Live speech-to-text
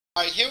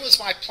All right, here was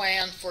my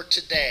plan for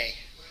today.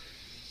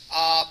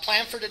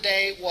 Plan for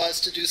today was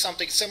to do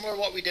something similar to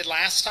what we did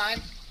last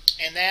time,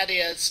 and that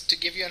is to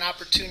give you an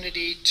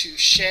opportunity to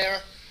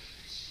share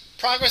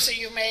progress that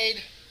you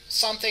made,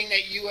 something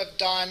that you have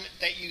done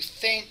that you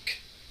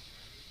think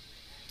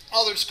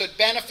others could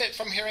benefit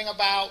from hearing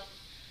about,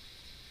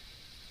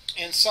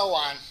 and so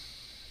on.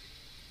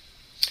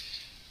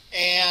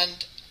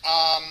 And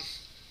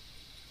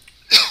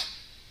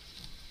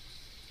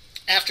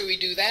after we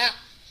do that,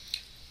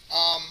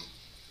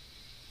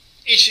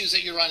 issues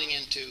that you're running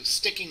into,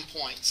 sticking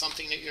points,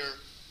 something that you're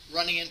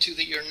running into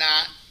that you're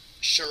not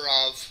sure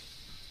of,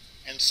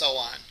 and so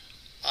on.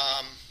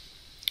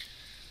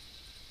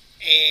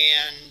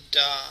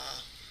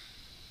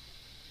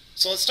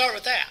 So let's start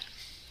with that.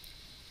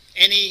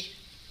 Any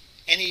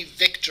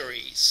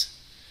victories,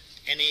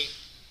 any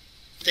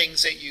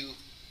things that you,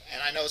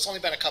 and I know it's only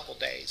been a couple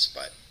days,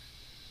 but,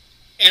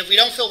 and if we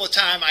don't fill the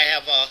time, I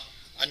have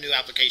a new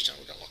application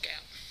we're going to look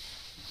at.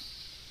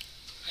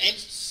 I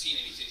haven't seen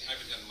anything. I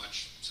haven't done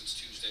much since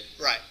Tuesday.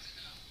 Right.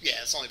 Yeah,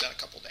 it's only been a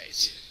couple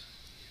days. Yeah.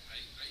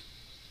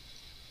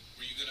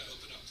 Were you going to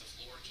open up the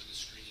floor to the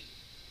screen?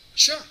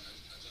 Sure.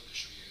 I'd love to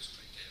show you guys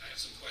what I did. I have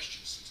some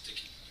questions, some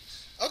sticking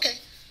points. Okay.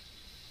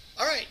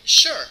 All right,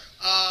 sure.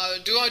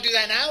 Do you want to do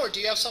that now, or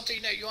do you have something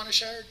that you want to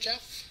share,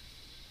 Jeff?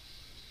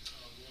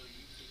 Well,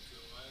 you could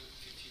go.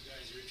 If you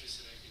guys are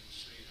interested, I can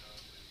show you how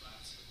my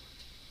bots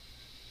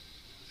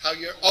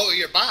work. How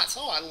your bots?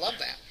 Oh, I love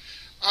that.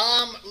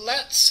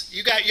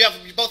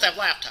 You both have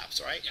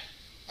laptops, right? Yeah.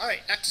 All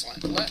right,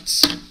 excellent.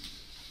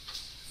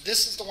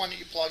 This is the one that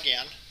you plug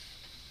in.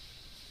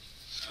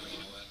 Oh, you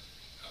know what?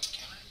 Oh,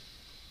 can I?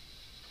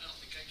 I don't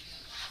think I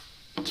can.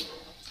 I do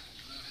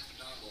not have a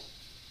dongle.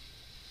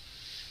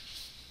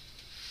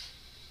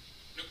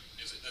 Nope.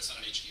 That's not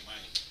an HDMI.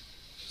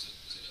 Is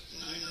it a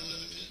 9 or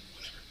 11 pin?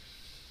 Whatever.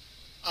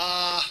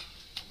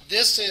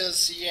 This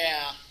is,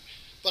 yeah.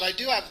 But I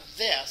do have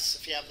this,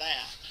 if you have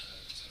that.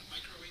 Is that a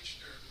micro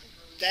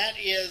That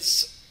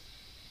is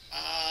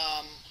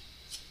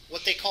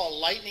what they call a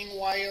lightning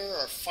wire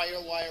or fire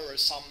wire or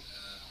some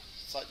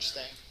such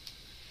thing.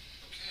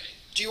 Okay.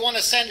 Do you want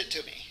to send it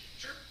to me?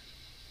 Sure.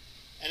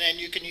 And then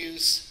you can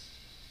use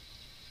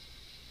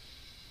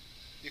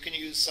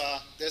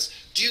this.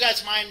 Do you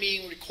guys mind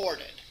being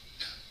recorded?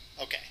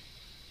 Okay.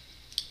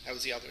 That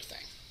was the other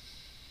thing.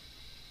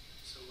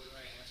 So what do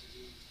I have to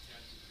do to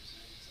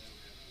present? Because I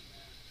don't have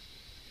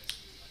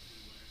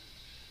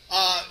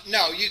it on that.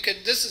 No, you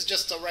could. This is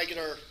just a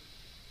regular.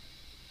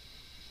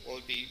 What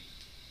would be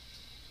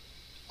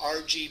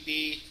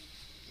RGB?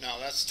 No,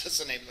 that's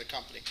the name of the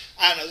company.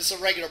 I don't know. This is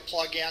a regular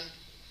plug-in.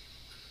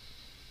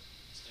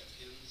 Is that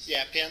pins?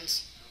 Yeah,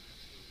 pins. I don't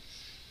have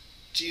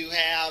pins. Do you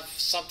have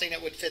something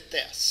that would fit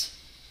this?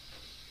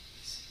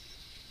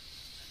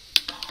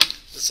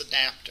 This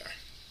adapter.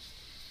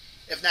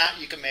 If not,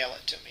 you can mail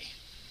it to me.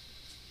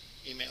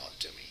 Email it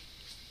to me.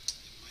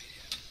 It might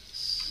have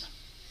this.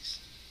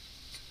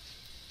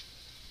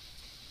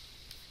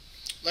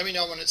 Let me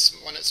know when it's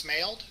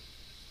mailed.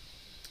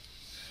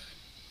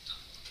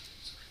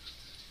 Sorry about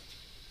that.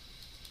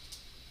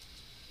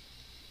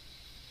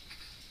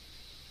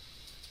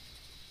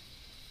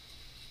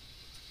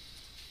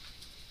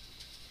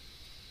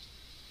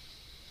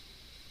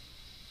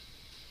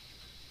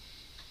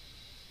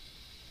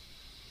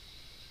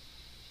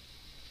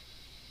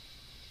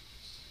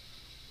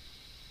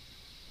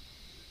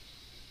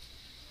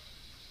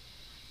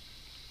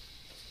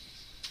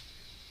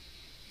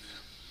 No.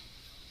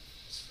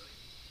 It's fine.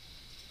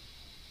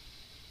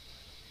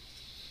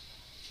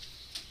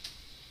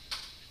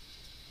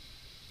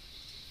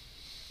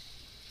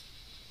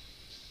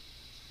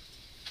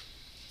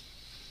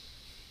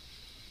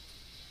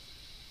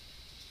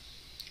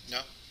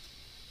 No?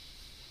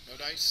 No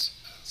dice?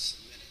 I'll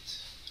submit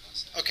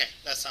it. Okay,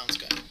 that sounds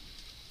good.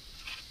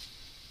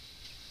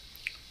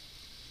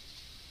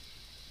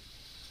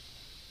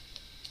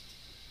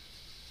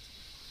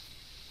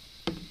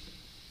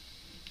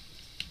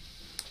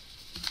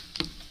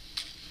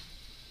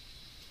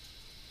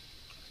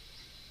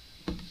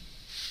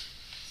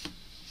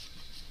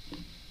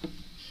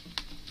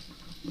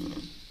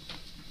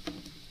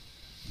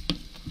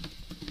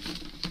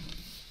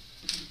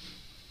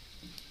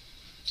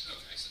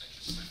 Okay, so I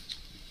just sent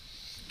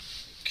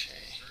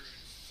Okay.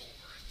 version 4,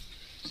 I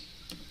think.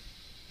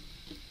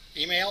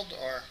 Emailed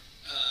or?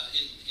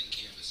 In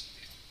Canvas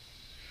email.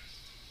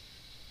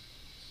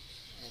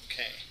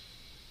 Okay.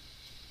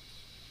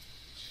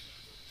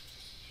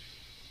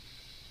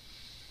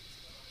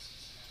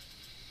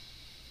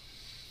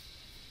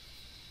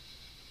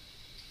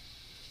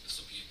 This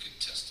will be a good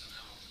test on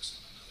how it looks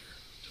on another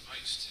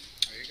device too.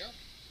 There you go.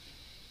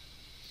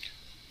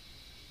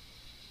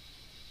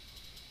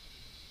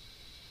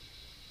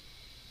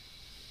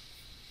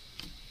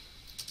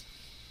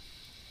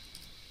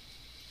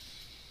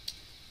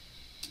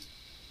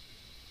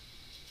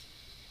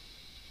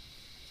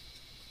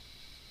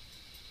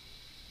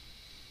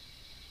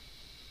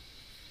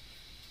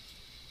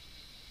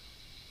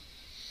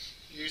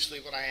 Usually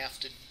what I have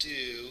to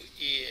do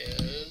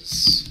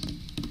is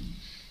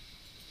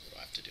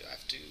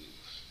do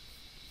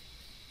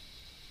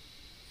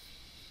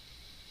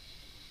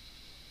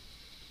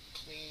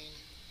clean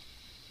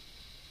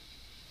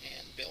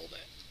and build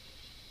it.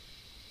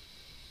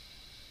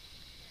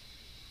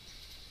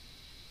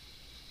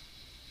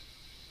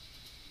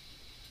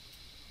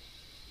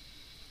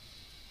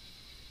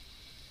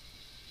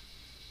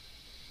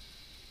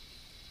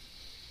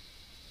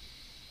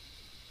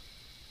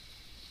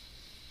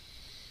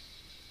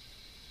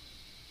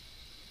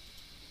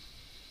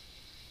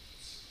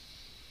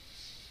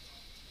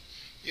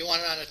 You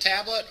want it on a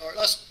tablet, or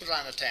let's put it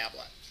on a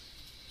tablet.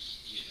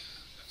 Yeah,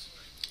 that's what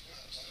I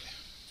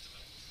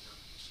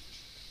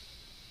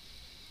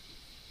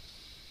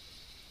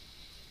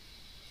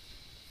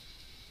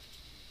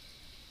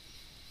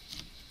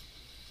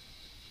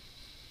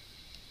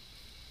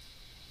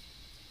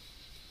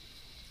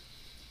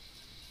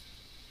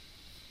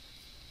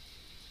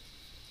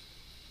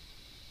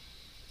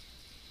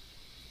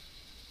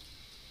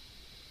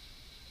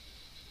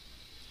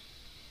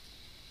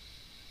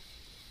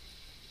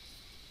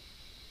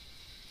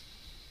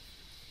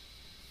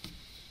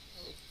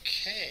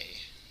Okay.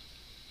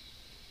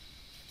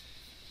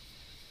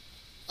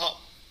 Oh.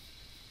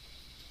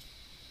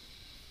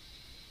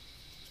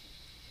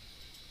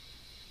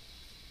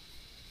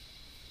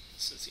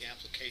 This is the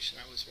application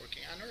I was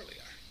working on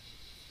earlier.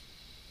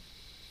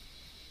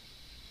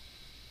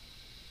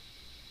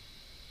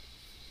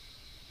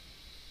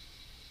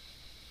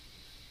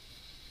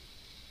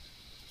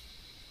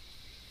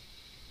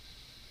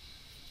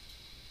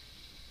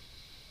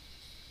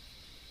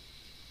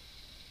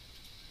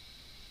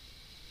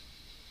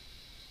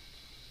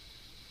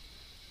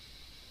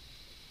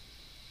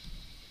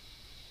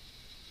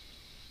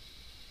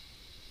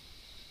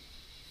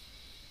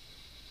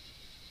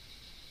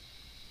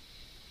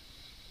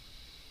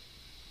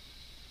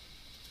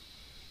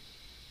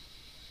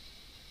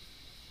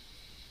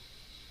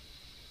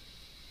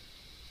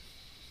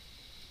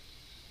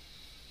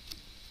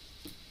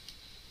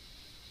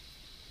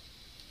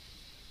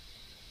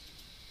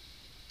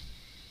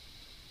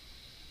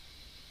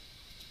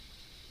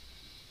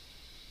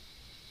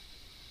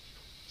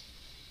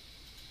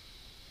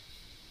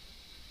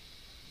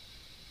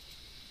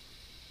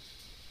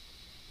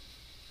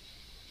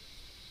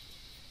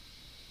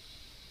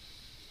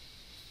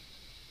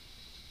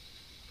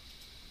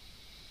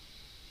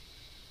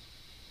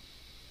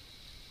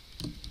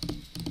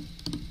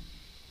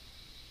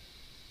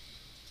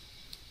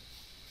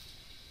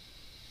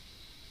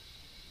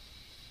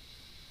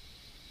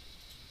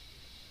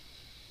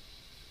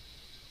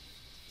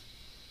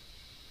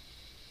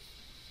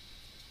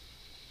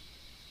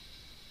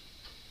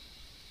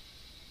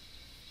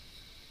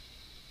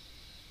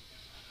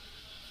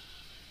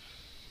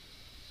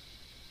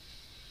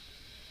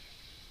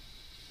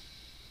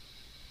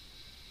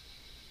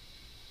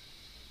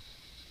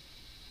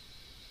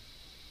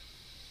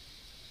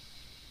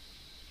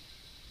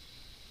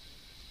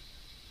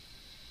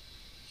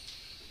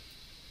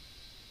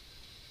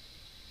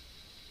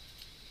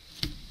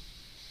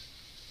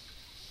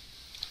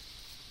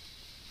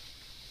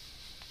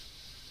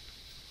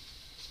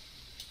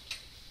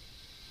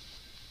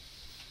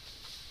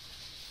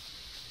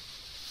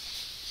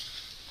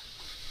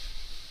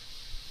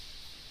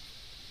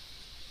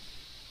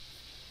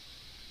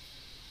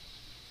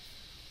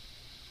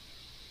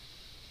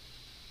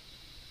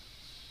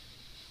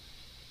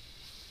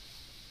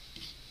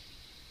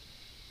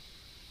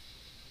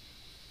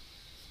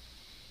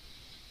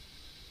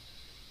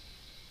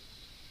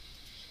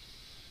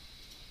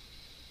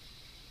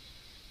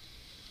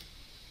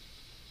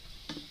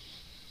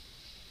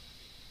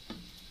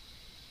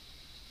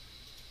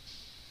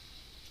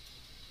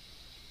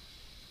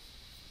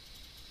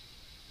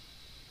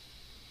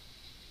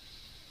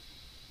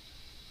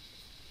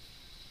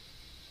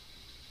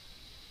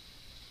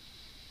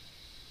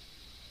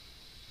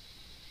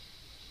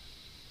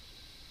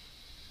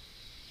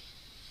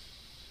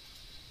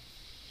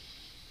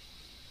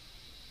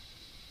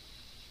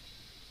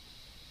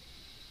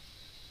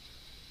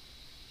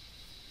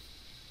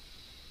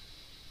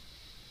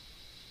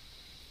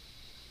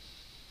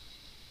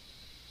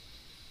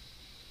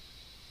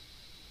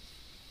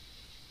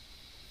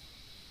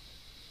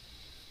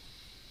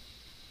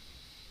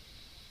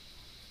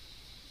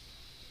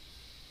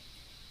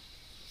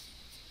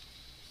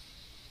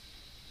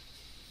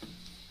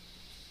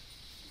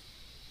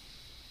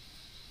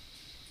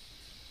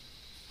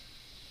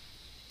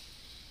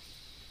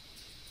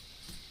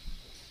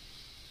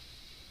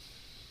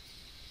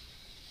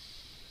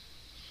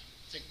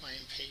 I think my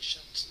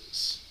impatience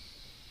is...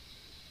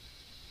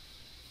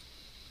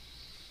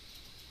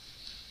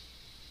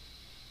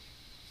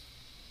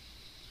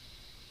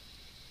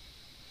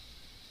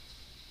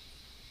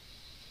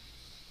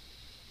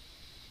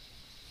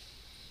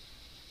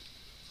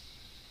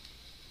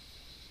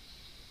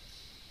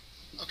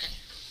 Okay.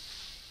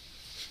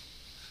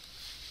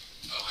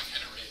 Oh, I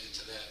kind of ran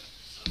into that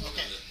on one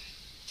Okay. of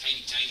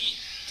the tiny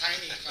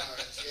Tiny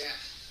cards, yeah.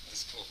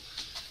 That's cool.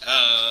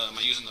 Am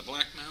I using the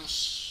black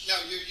mouse? No,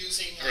 you're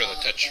using Or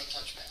the touch.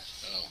 touchpad.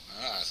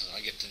 Oh, so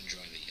I get to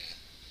enjoy the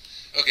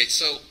Okay,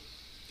 so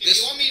If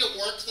this. you want me to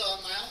work the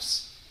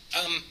mouse?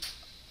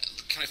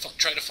 Can I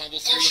try to fumble Oh,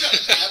 through? sure,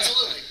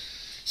 absolutely.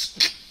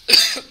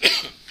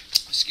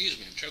 Excuse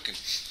me, I'm choking.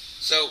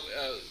 So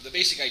the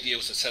basic idea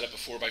was to set up a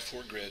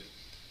 4x4 grid.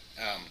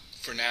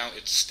 For now,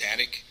 it's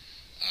static.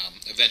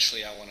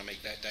 Eventually, I want to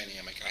make that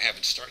dynamic. I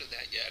haven't started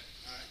that yet.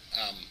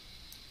 All right.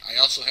 I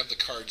also have the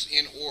cards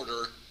in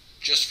order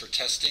just for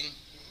testing.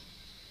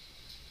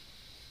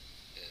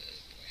 Boy,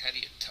 how do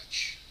you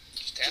touch?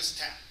 Just tap? Just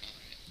tap. All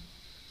right.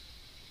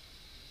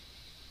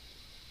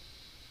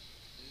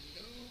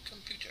 No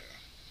computer.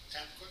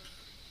 Tap quick.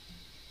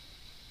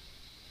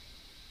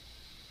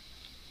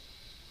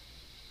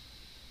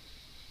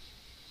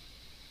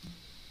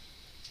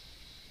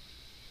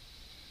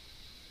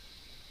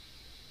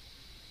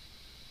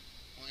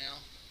 Well,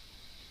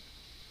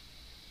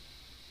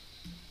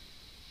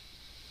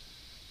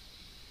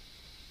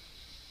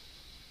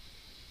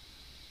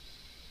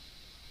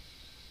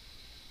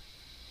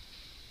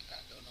 I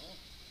don't know.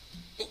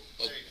 Oh,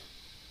 There you go.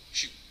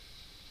 shoot.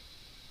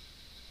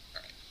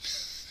 All right.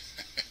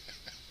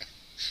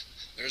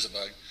 There's a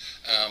bug.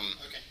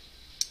 Okay.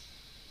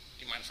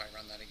 Do you mind if I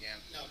run that again?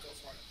 No, go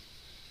for it.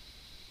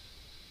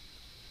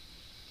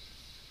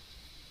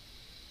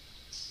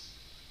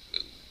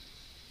 Ooh.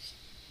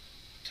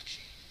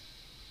 Touchy.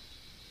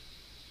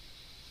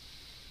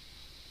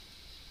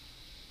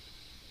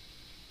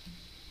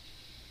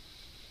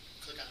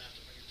 Click on that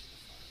to bring it to the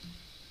front.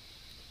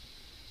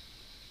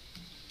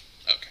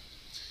 Okay.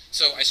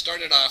 So I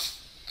started off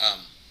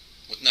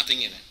with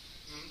nothing in it.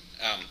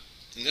 Mm-hmm.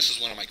 And this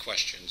is one of my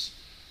questions.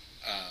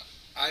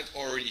 I've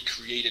already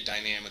created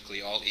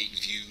dynamically all 8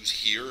 views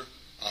here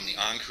on the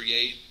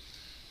onCreate.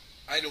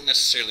 I don't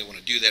necessarily want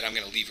to do that. I'm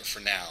going to leave it for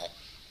now.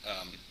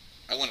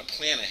 I want to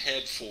plan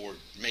ahead for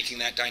making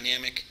that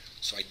dynamic,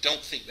 so I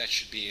don't think that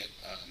should be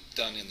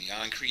done in the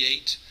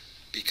onCreate,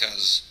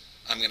 because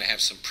I'm going to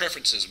have some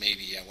preferences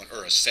maybe,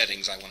 or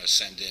settings I want to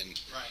send in.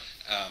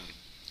 Right.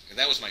 And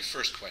that was my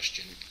first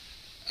question.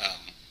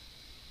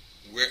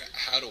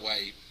 How do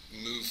I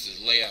move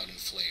the layout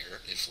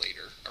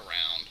inflator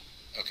around?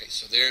 Okay,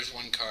 so there's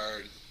one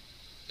card,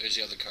 there's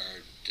the other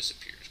card,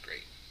 disappears,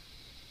 great.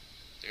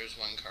 There's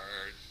one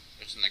card,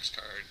 there's the next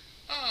card.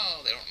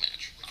 Oh, they don't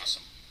match,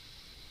 awesome.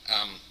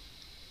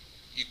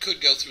 You could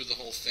go through the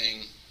whole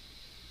thing.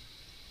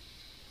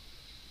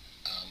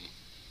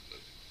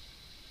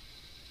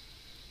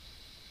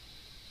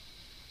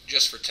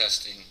 Just for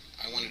testing,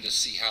 I wanted to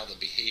see how the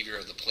behavior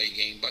of the play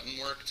game button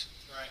worked,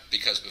 Right.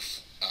 because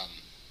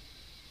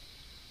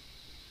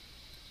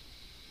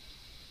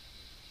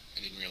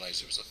I didn't realize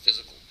there was a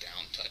physical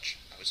down touch.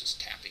 I was just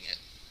tapping it.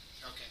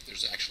 Okay.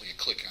 There's actually a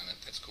click on it.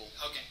 That's cool.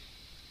 Okay.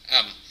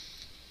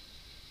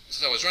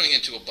 So I was running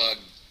into a bug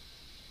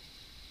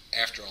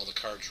after all the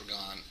cards were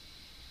gone.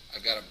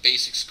 I've got a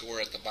basic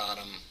score at the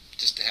bottom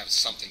just to have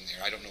something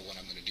there. I don't know what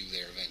I'm going to do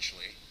there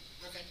eventually.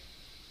 Okay.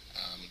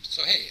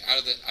 So hey,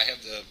 I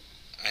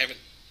haven't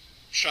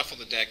shuffled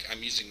the deck.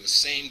 I'm using the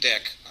same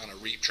deck on a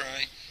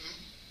retry.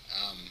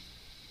 Mm-hmm.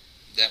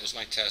 That was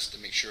my test to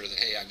make sure that,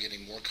 hey, I'm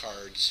getting more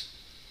cards.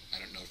 I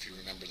don't know if you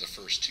remember the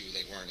first 2.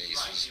 They weren't aces.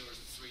 Right, they were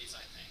 3s,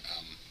 I think.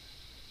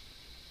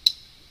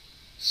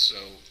 So,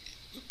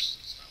 oops,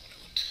 that's not what I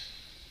want.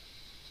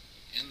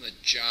 In the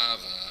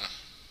Java,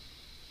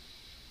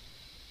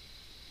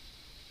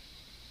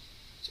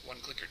 is it 1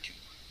 click or 2?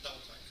 Double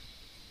click.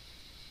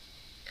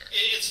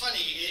 It's funny.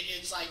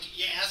 It's like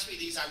you ask me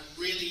these, I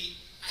really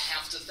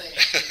have to think,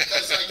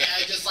 because like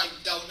I just like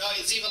don't know.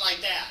 It's even like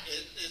that.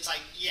 It's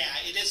like, yeah,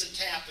 it is a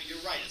tap, but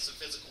you're right. It's a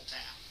physical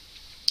tap.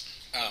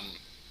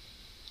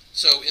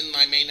 So in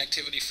my main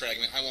activity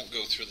fragment, I won't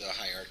go through the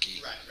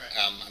hierarchy. Right.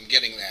 I'm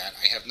getting that.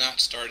 I have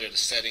not started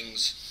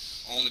settings,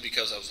 only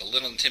because I was a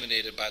little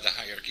intimidated by the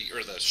hierarchy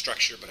or the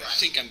structure, but I Right.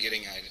 think I'm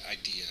getting an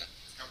idea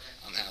Okay.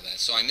 on how that.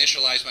 So I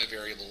initialize my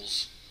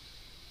variables.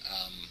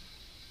 I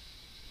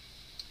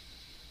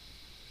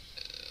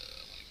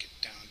want to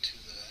get down to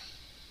the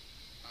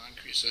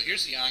onCreate. So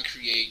here's the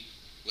onCreate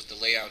with the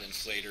layout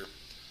inflator.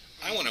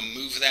 I want to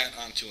move that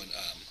onto an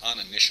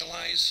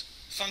onInitialize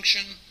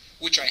function,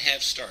 which I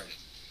have started.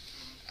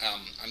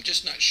 I'm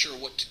just not sure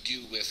what to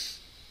do with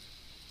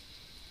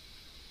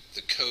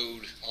the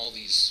code, all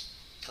these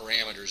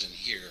parameters in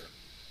here.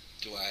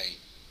 Do I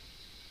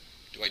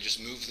just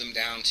move them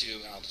down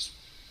to, I'll just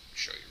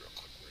show you real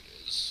quick where it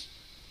is.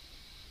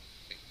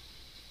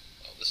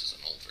 Oh, this is an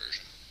old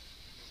version.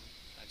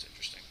 That's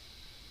interesting.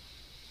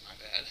 My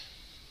bad.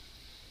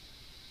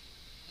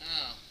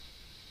 Oh.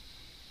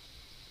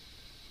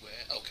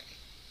 Well, okay.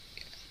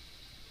 Yeah.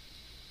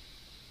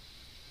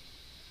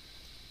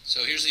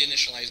 So here's the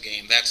initialize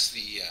game. That's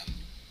the,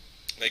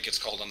 that gets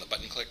called on the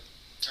button click.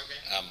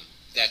 Okay.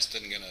 That's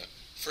then gonna,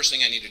 first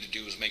thing I needed to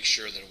do was make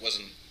sure that it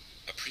wasn't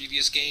a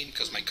previous game,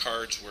 because my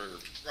cards were,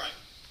 Right.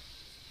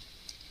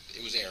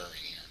 it was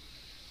erroring here.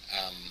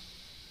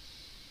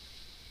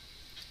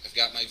 I've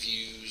got my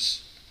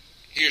views.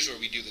 Here's where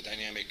we do the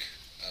dynamic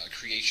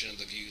creation of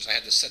the views. I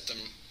had to set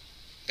them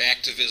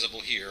back to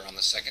visible here on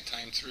the second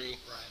time through.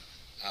 Right.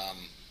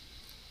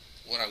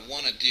 what I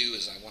want to do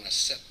is I want to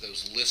set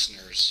those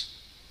listeners,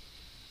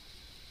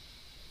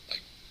 like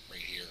right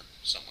here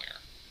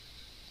somewhere,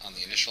 on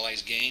the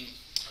initialize game.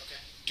 Okay.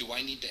 Do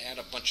I need to add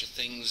a bunch of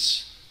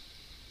things,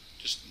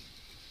 just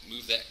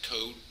move that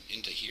code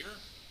into here,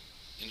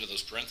 into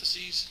those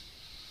parentheses?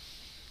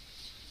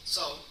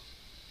 So,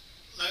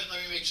 let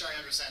me make sure I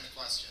understand the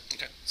question.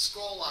 Okay.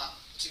 Scroll up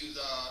to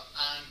the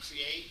on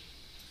create.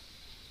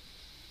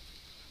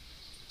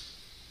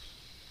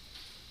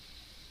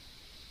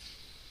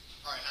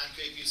 All right, on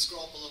create, if you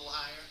scroll up a little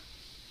higher.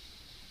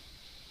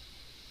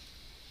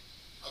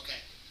 Okay,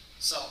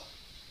 so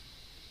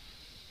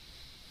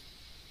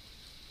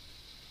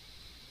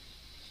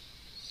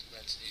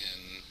That's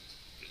in,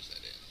 what is that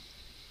in?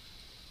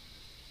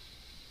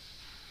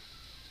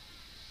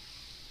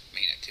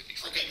 Main activity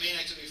fragment. okay, main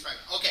activity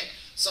fragment. Okay,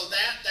 so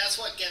that's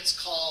what gets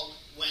called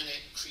when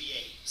it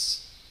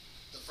creates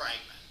the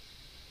fragment.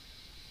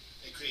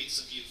 It creates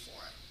a view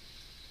for it.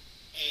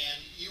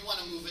 And you want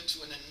to move it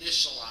to an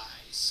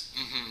initialize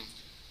Mm-hmm.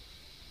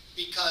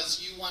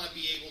 because you want to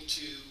be able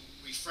to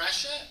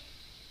refresh it,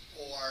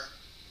 or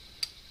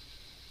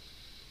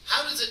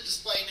how does it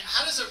display?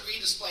 How does it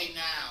redisplay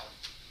now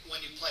when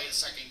you play a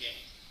second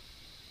game?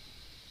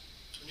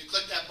 When you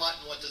click that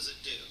button, what does it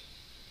do?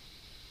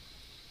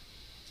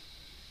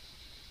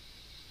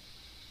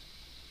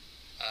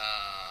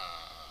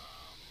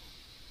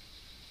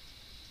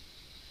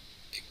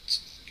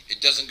 It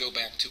doesn't go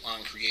back to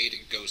on create,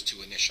 it goes to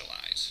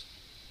initialize.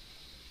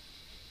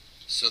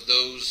 So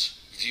those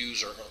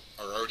views are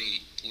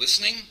already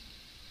listening,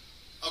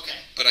 Okay.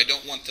 but I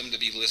don't want them to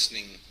be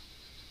listening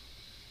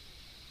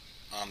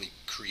on the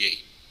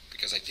create,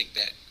 because I think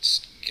that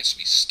gets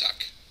me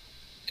stuck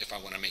if I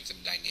want to make them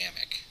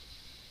dynamic.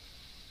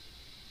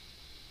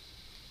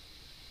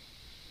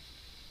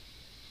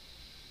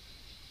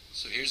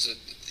 So here's the,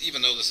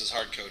 even though this is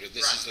hard coded,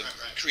 this is the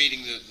Right.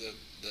 creating the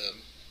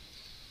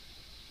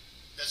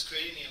That's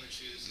creating the image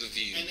views. The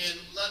views. And then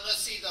let's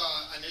see the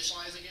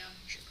initialize again.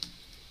 Sure.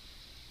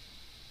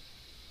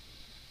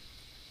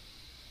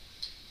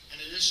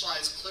 And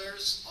initialize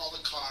clears all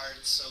the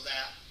cards so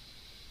that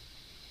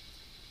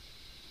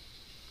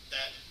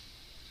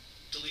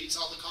deletes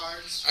all the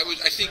cards.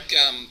 I think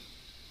Yeah.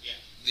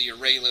 the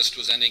array list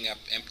was ending up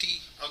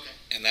empty, Okay.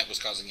 and that was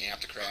causing the app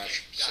to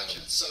crash. Okay,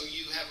 gotcha. So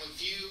you have a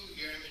view,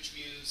 your image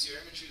views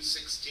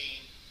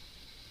 16.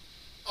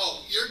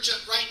 Oh, you're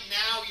just right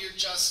now. You're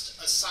just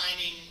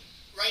assigning.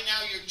 Right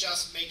now, you're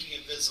just making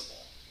it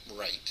visible. So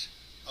right.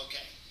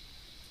 Okay.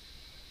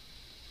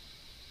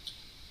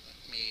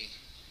 Let me.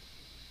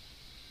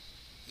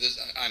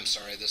 I'm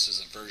sorry. This is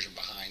a version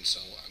behind,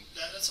 so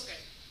That's okay.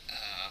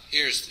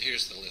 here's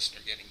the listener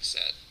getting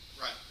set.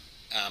 Right.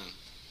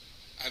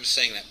 I was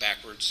saying that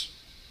backwards.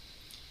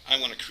 I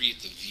want to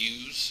create the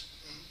views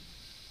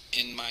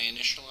in my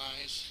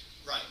initialize.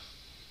 Right.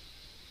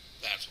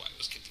 That's why it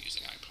was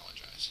confusing. I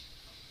apologize.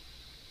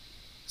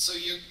 So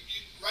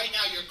right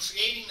now you're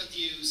creating the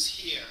views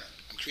here.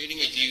 I'm creating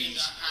the in views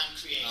the on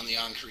create, on the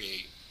on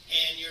create.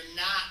 and you're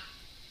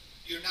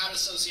not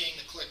associating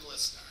the click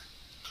listener.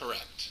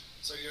 Correct.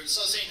 So you're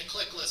associating the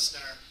click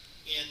listener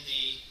in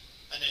the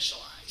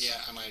initialize.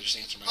 Yeah, I might have just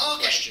answered my own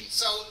Okay. question.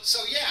 So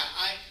yeah,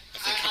 I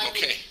think I'm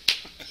okay.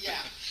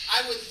 Yeah,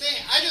 I would think.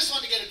 I just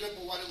wanted to get a grip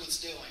of what it was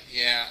doing.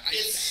 Yeah.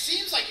 It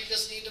seems like you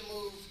just need to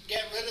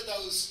get rid of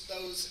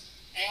those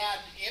add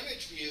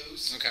image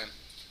views. Okay.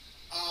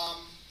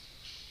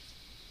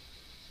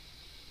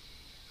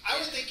 I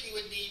would think you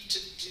would need to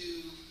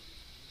do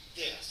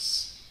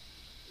this.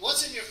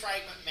 What's in your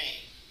fragment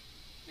main?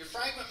 Your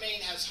fragment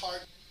main has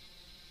hard.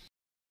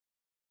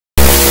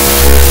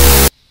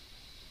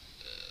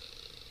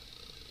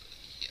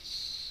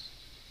 Yes.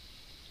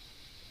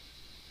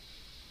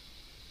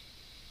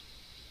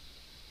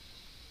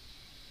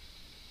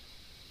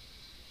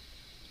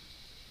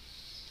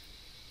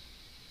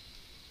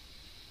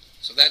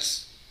 So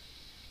that's.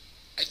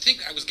 I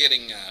think I was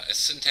getting a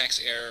syntax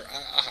error.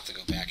 I'll have to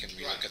go back and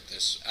relook Right. at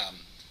this.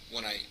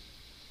 When I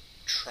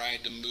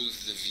tried to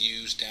move the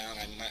views down,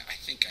 I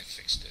think I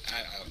fixed it.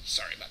 I'm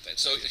sorry about that.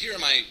 So here are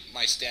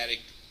my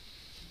static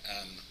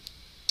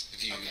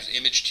views, Okay.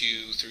 image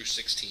 2 through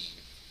 16.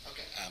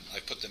 Okay. I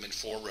put them in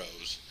 4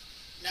 rows.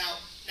 Now,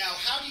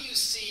 how do you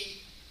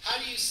see? What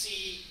do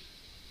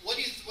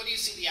you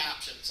see the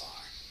options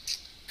are?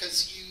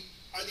 Because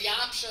the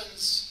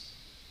options.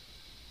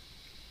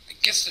 I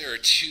guess there are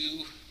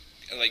 2,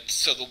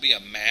 so there'll be a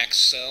max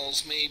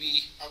cells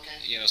maybe.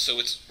 Okay. So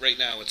it's right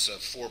now it's a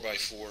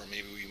 4x4.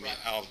 Maybe Right.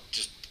 I'll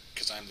just,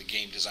 because I'm the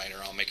game designer,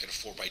 I'll make it a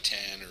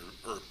 4x10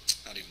 or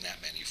not even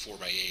that many,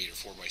 4x8 or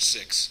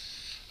 4x6.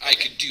 I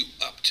Okay. could do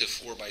up to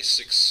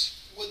 4x6.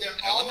 Would there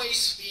elements.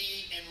 always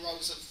be in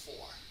rows of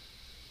 4?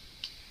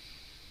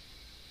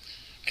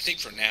 I think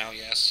for now,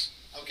 yes.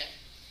 Okay.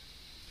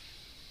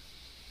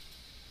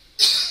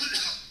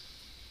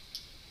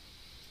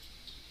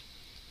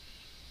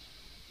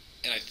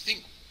 And I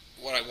think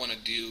what I want to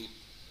do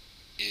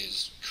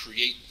is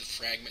create the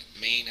fragment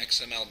main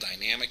XML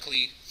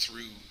dynamically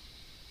through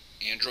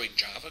Android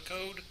Java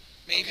code,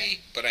 maybe, Okay.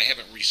 but I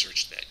haven't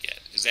researched that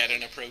yet. Is that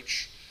an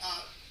approach?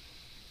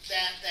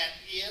 That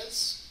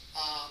is.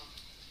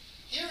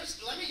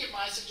 Let me give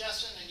my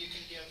suggestion, and you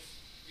can give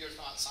your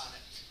thoughts on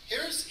it.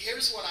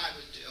 Here's what I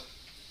would do.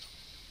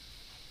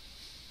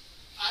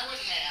 I would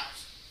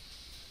have,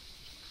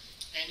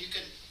 and you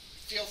can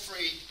feel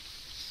free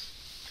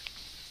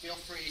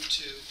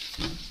to,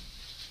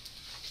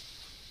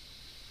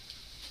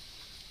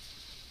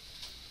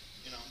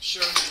 I'm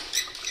sure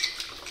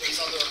there's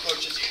other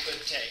approaches you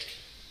could take.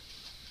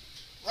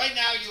 Right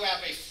now you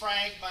have a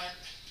fragment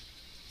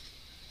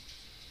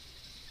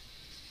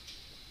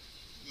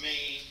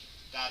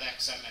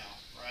main.xml,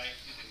 right?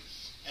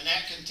 And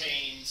that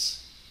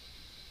contains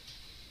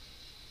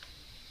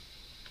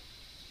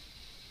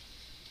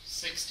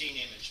 16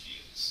 image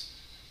views.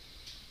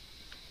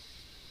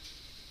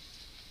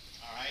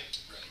 All right?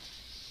 Right.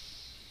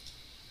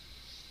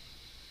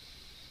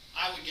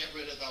 I would get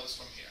rid of those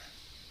from here.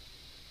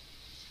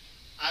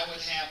 I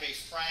would have a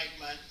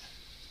fragment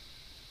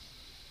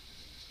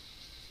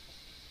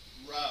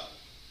row.xml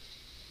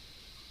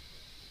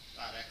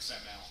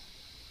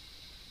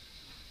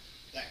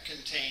that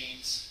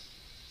contains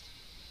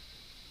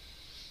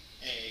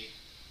a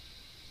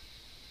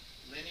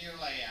linear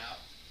layout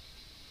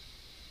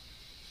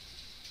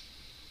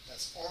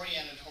that's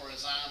oriented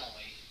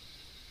horizontally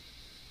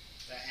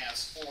that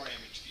has 4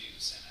 image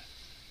views in it.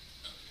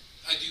 Okay.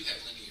 I do have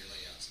linear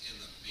layouts in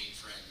the main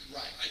fragment.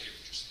 Right. I hear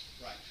what you're saying.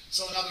 Right.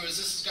 So in other words,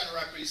 this is going to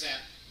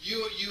represent,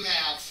 you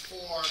have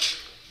four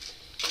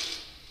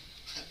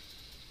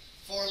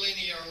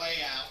linear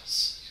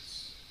layouts,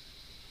 Yes.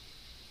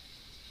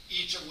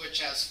 each of which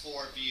has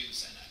 4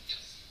 views in it.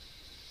 Yes.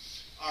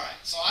 All right,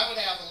 so I would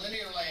have a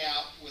linear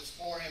layout with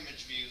 4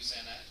 image views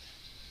in it.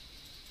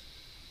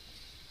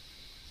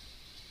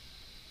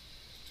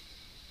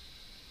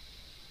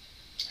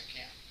 I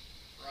can't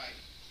write.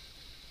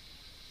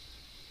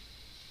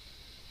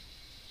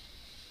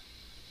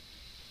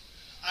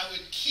 I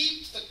would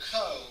keep the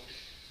code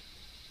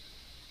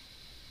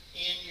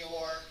in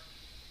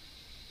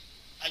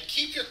I'd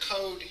keep your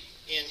code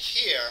in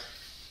here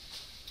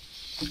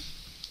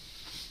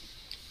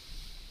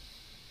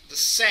the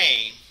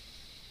same,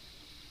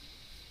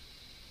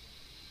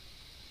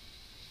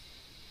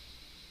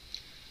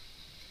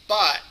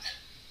 but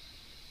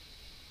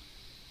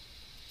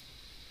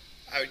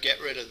I would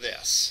get rid of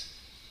this.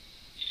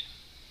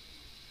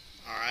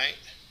 Yeah. All right?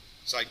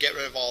 So I'd get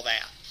rid of all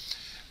that.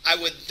 I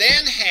would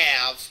then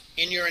have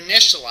in your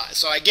initialize,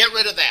 so I get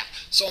rid of that.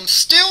 So I'm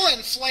still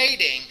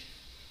inflating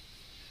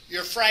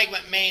your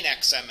fragment main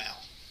XML.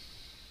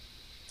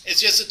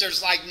 It's just that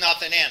there's like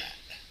nothing in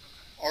it,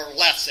 or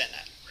less in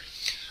it.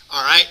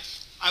 All right?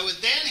 I would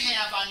then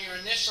have on your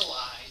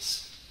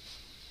initialize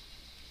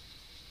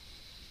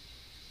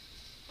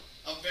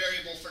a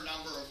variable for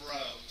number of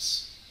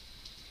rows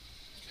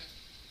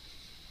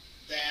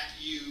that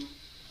you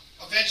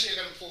eventually are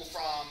going to pull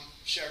from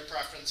shared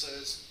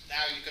preferences.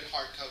 Now you could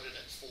hard code it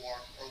at 4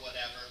 or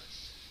whatever.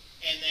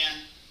 And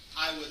then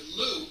I would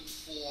loop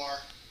for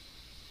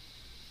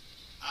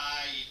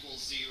I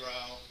equals 0,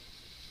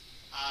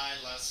 I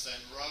less than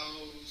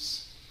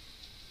rows,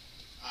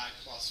 I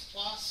plus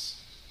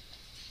plus.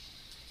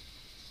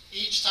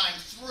 Each time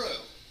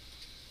through,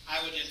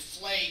 I would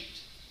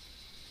inflate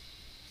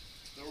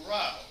the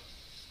row.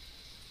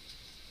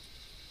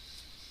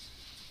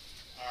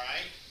 All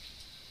right?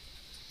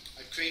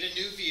 I'd create a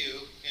new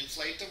view,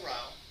 inflate the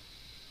row.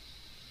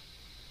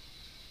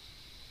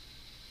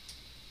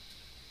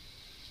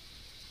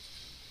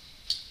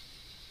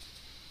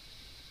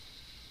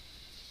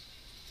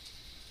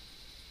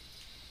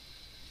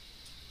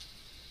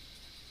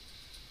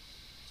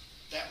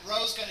 That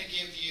row is going to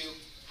give you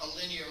a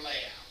linear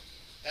layout.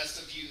 That's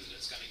the view that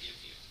it's going to give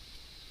you.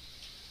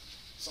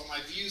 So my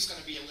view is going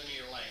to be a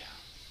linear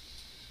layout.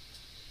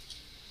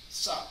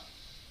 So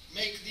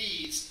make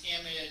these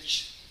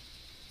image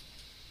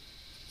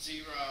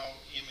 0,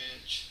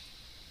 image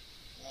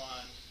 1,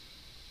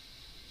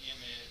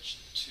 image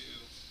 2,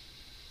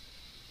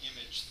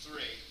 image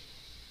 3.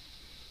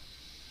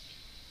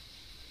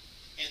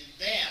 And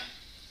then,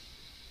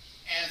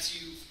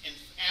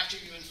 after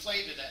you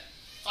inflated it,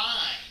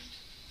 find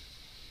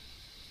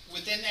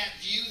within that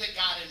view that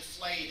got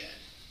inflated,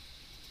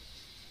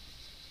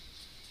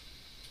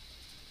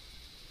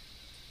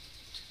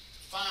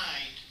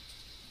 find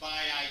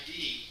by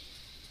ID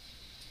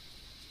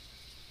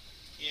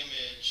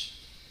image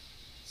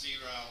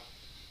 0,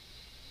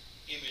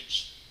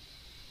 image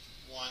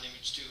 1,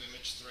 image 2,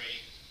 image 3.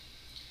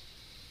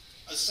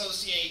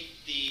 Associate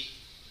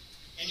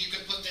and you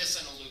could put this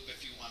in a loop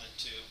if you wanted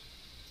to,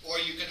 or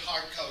you could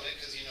hard code it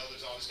because you know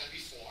there's always going to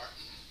be 4.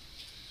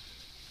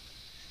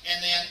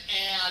 And then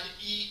add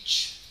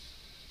each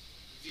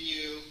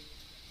view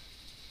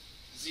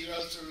 0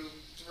 through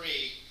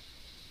 3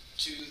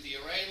 to the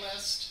array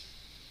list,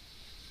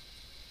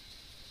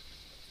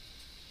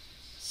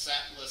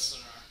 set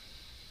listener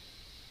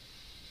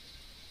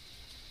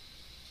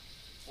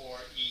for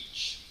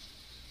each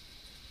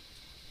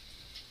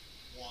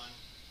one.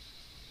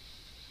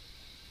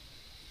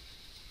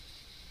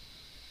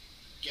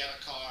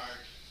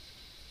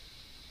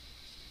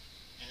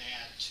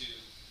 to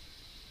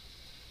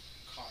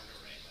card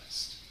array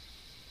list.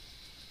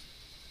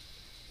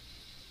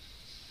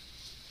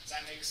 Does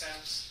that make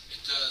sense? It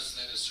does.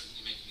 That is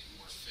certainly making it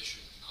more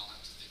efficient. I'll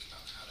have to think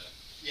about how to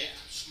Yeah.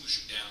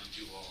 smoosh it down and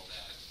do all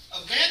that.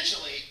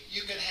 Eventually,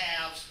 you could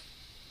have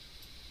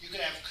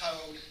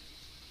code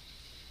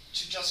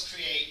to just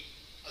create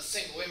a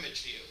single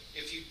image view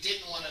if you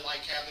didn't want to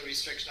like have the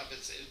restriction of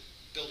it's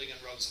building in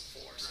rows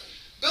of fours. Right.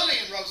 Building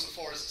in rows of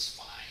fours is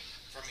fine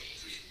for me.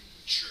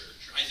 Sure.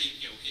 I think,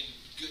 in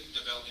good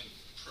development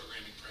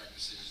programming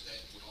practices,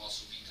 that would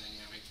also be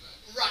dynamic. But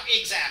Right,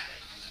 exactly,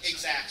 on that side,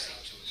 exactly. it's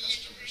up to a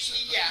customer, so-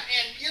 Yeah,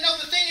 and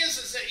the thing is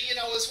that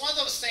it's one of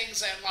those things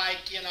that I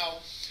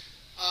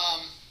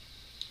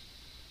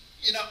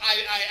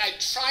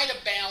try to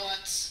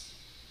balance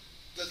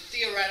the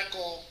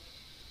theoretical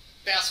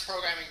best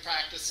programming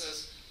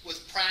practices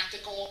with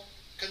practical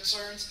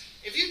concerns.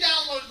 If you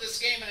downloaded this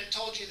game and it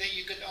told you that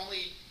you could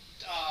only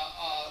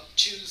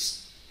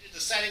choose the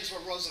settings were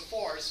rows of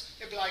fours,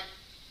 it'd be like,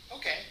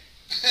 okay.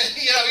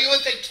 You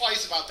wouldn't think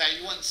twice about that.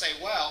 You wouldn't say,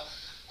 well,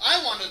 I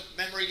want a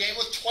memory game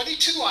with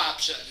 22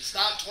 options,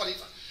 not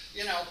 25.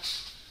 No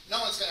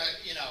one's going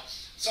to,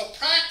 So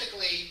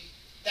practically,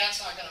 that's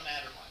not going to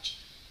matter much.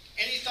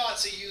 Any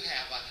thoughts that you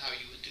have on how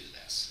you would do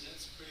this?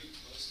 That's pretty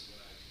close to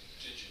what I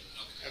did. Did you?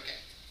 Okay. Okay.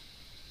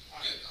 All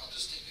right. Good. I'll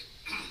just take it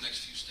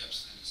next few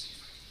steps and see if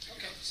I can figure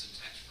Okay. out the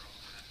syntax for all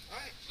that. All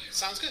right. Play around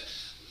Sounds with good.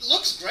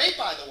 Looks great,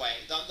 by the way.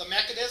 The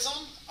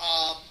mechanism,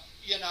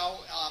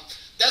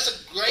 that's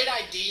a great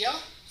idea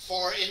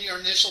for in your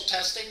initial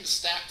testing to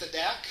stack the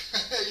deck,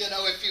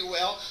 if you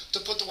will, to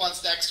put the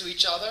ones next to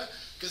each other,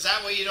 because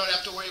that way you don't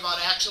have to worry about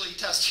actually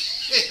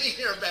testing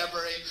your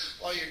memory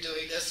while you're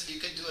doing this, and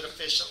you can do it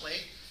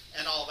efficiently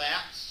and all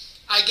that.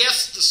 I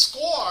guess the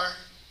score,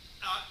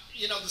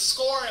 the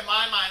score in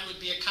my mind would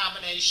be a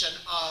combination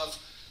of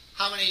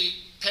how many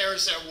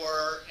pairs there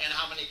were and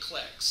how many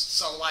clicks.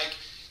 So like,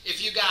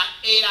 if you got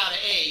 8 out of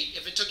 8,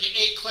 if it took you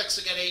 8 clicks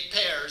to get 8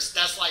 pairs,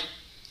 that's like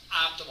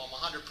optimum,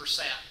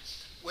 100%,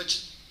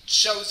 which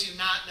shows you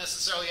not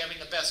necessarily having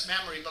the best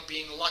memory, but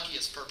being the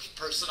luckiest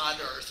person on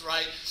earth,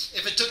 right?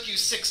 If it took you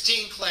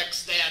 16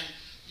 clicks, then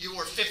you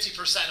were 50%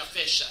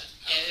 efficient.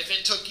 And if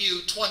it took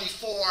you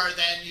 24,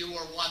 then you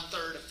were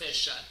 1/3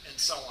 efficient, and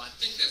so on. I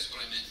think that's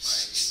what I meant by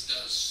it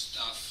does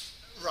stuff.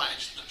 Right. I'm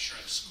just not sure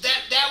I've scored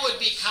That would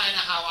be kind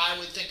of how I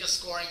would think of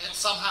scoring it.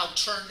 Somehow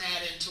turn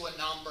that into a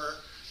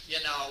number,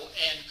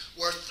 and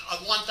where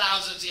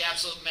 1,000 is the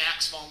absolute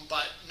maximum,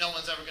 but no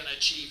one's ever going to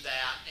achieve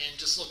that. And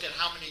just look at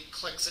how many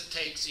clicks it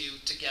takes you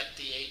to get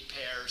the 8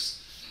 pairs,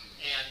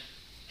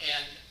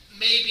 and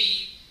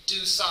maybe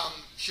do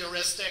some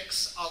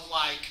heuristics of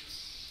like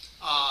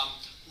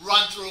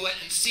run through it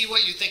and see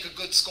what you think a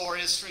good score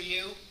is for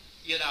you,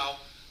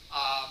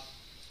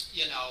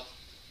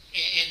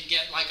 and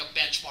get like a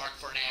benchmark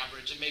for an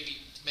average, and maybe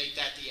make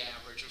that the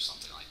average or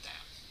something like that.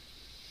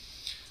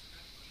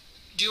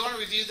 Do you want to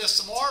review this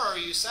some more, or are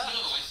you set?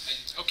 No, I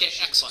Okay,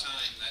 appreciate excellent. the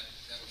time.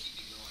 That'll keep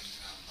me going.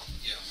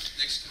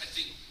 Next, I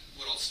think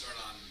what I'll start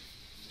on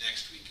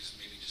next week is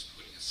maybe just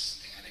putting a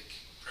static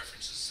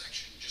preferences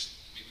section, just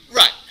maybe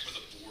Right. with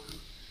a border,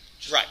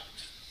 just Right.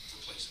 for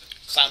placement.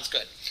 Sounds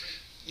good.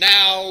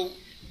 Now,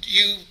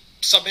 you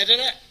submitted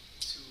it?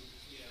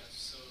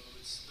 So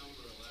it's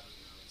number 11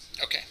 now. It's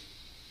not- Okay.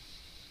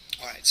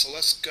 All right, so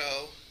let's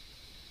go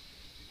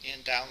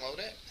and download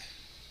it.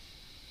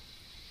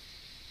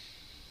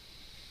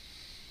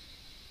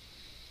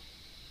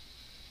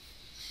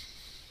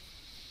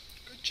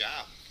 Good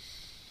job.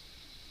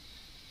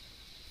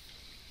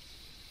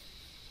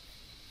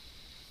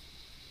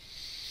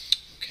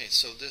 Okay,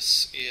 so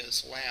this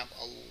is lab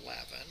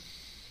 11.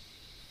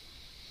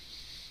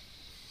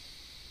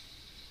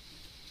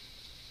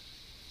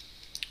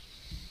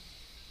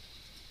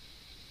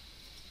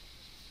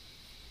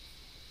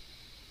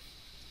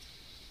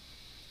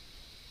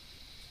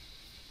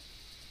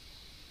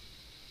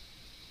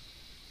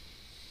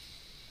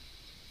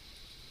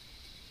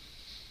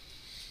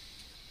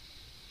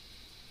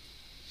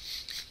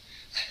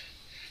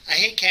 I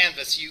hate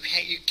Canvas. You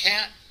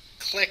can't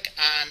click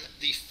on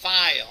the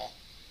file.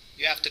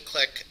 You have to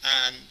click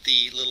on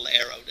the little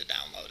arrow to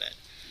download it.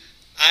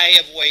 I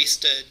have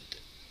wasted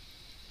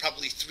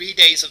probably 3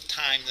 days of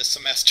time this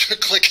semester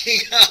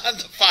clicking on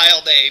the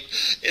file name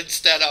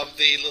instead of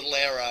the little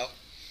arrow.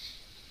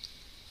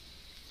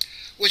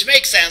 Which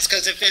makes sense,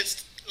 because if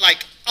it's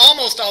like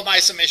almost all my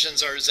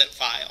submissions are zip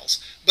files.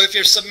 But if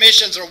your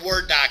submissions are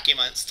Word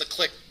documents, the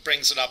click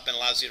brings it up and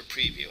allows you to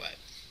preview it.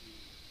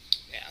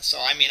 Yeah,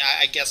 so I mean,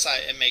 I guess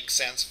it makes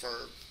sense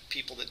for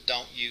people that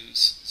don't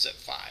use zip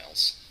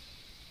files.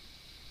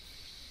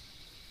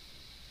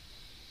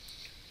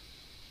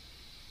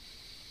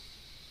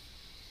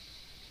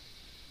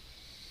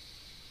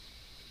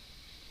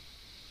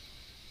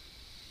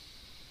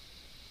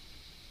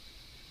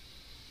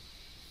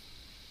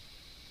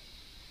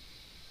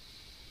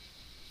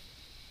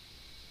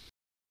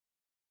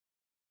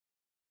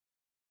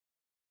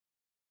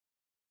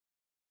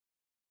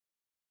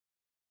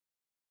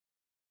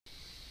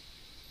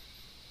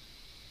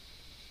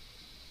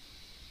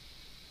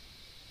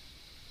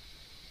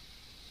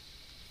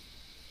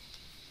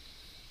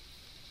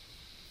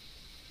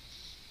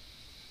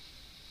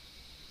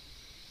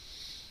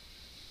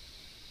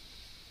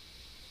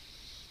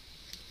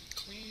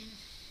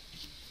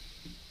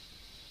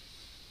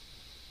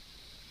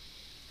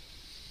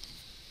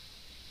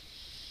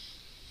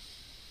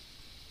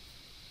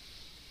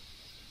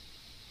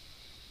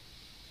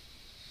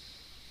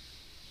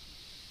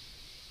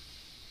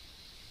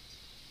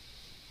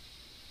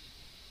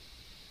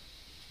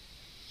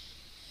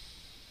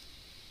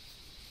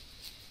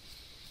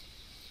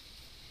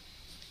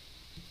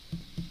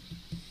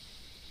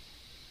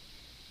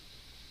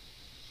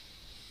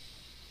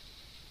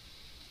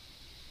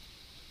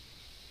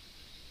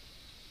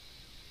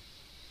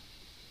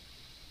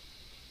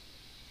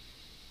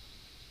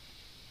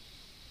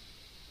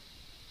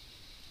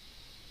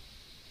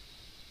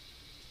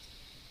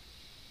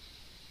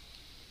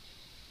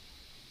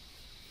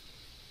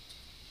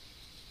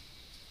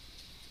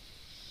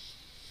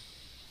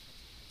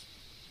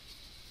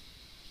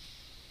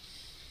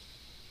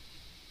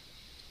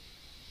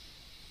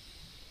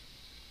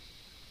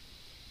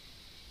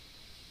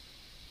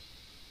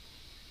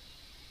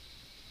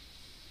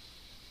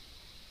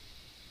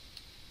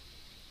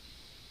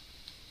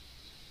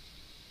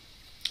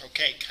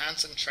 Okay,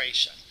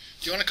 concentration.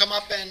 Do you want to come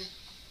up and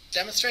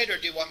demonstrate, or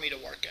do you want me to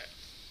work it?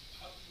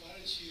 Why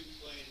don't you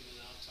play and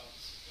then I'll talk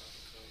about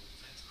the code.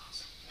 That's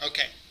awesome.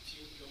 Okay. If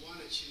you want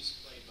to choose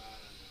play bot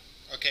on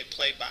that. Okay,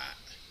 play bot.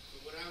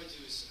 But what I would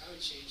do is I would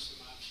change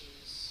some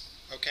options.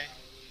 Okay.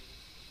 Probably.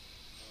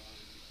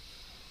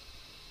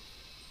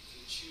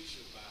 You choose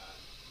your bot.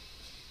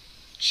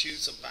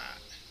 Choose a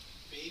bot.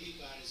 Baby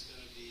bot is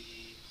going to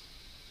be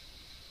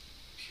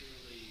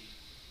purely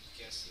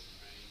guessing,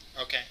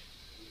 right? Okay.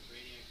 And the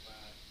Brainiac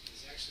bot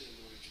is actually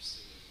more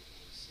interesting than the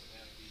one, so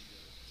that would be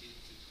the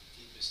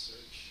deepest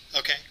search.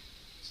 Okay.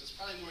 So it's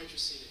probably more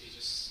interesting if you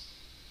just,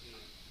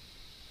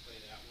 play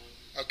that one.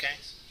 Okay.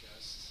 I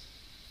suggest.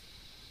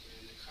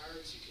 And the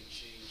cards you can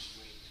change.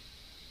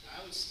 I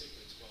would stick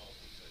with 12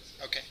 because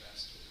it's Okay.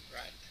 faster.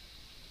 Right.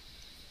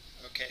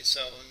 Okay,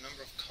 so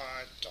number of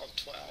cards, all I was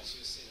 12.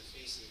 going to say the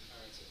face of the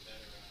cards are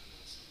better on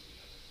some of the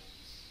other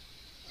ones.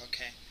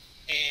 Okay.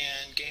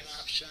 And game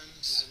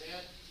options.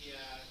 Now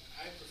that,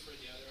 I prefer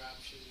the other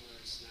option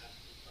where it's not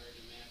required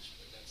to match,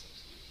 but that's up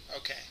to you.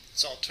 Okay,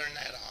 so I'll turn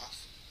that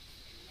off.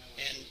 You might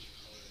want And to change the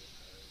color of the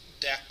card.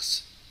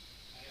 Decks.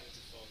 I have it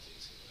defaulting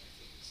to what I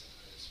think is the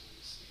hardest one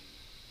to see.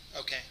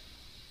 Okay.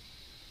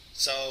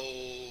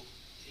 So,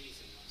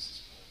 Anything else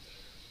is probably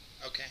better.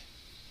 okay.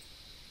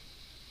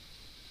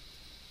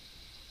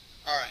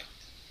 All right.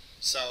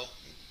 So,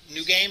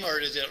 new game, or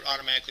does it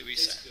automatically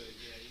reset? It's good,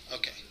 yeah. You can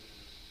Okay. run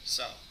it.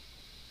 So,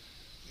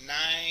 9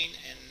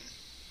 and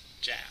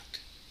Jack.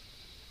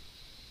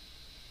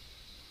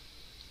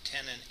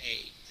 10 and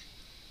 8.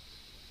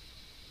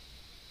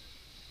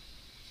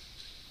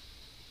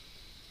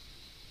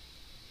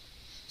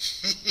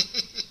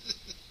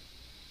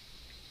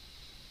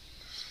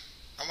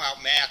 I'm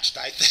outmatched,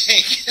 I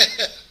think.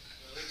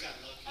 Well, they got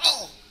lucky.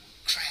 Oh,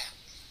 crap.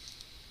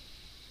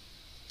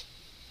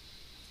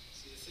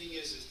 See, the thing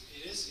is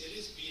it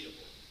is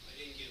beatable. I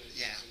didn't give it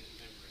Yeah. infinite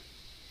memory.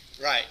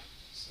 Right.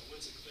 So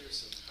once it clears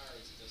some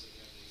cards, it doesn't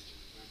have anything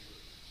to remember.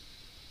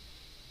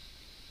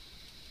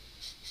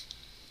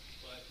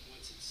 But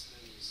once its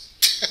memory's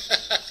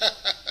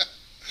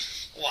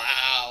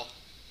Wow.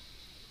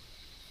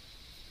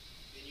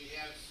 and you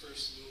have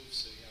first move,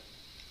 so you have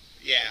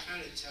Yeah.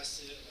 kind of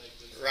tested it like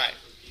with Right.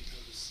 for people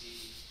to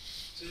see.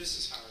 So this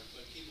is hard,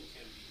 but people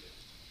can beat it.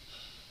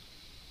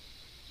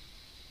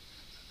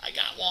 I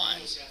got You one.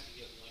 almost have to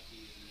get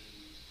lucky and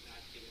then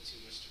not give it too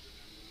much to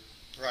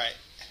remember. Right.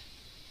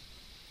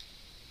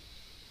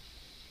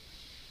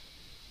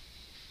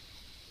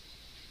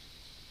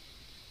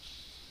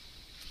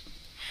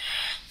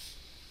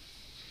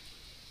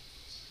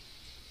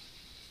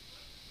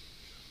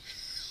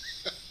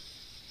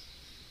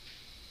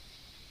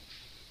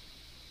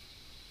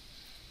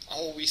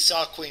 Oh, we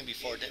saw Queen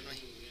before, didn't we?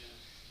 Yeah.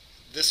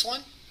 This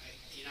one?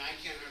 I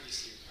can't hardly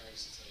see your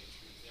cards to tell you the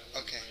truth. That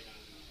one's Okay. right on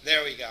the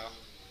There we go.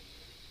 borderline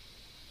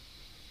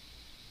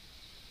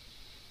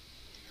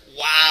there.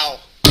 Wow.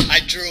 I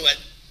drew it.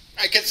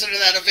 I consider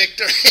that a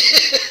victory.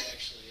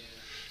 Actually,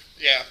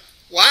 yeah. Yeah.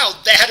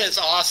 Wow, that is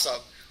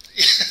awesome.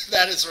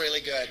 That is really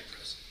good.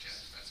 Impressive,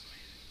 Jeff. That's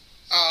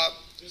amazing.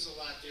 There's a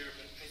lot there,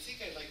 but I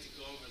think I'd like to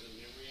go over the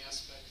memory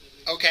aspect of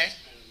it. Okay. It's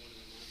kind of one of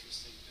the more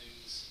interesting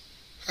things.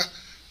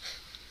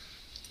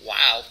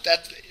 Wow,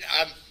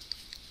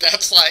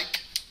 that's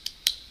like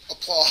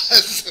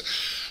applause.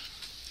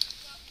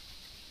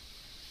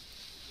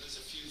 There's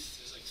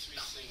like three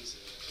things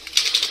that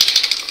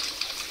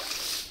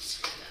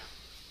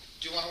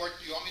Do you want to work?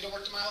 You want me to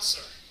work the mouse,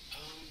 or?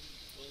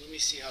 well, let me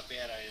see how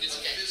bad I am. It's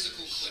a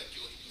physical click.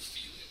 You'll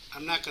feel it.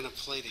 I'm not going to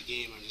play the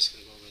game. I'm just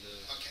going to go over the.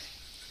 Okay.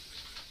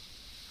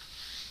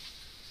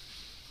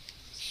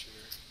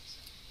 Sure.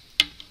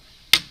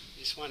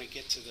 You just want to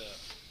get to the.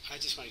 I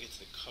just want to get to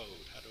the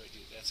code. How do I do?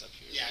 That's up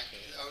here. Yeah.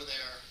 Okay. Over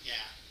there.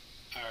 Yeah.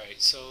 All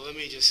right. So let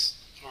me just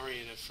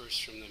orient it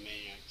first from the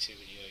main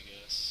activity, I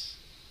guess.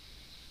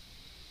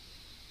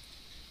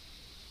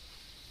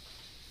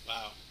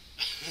 Wow.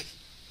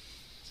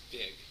 It's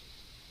big.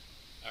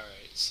 All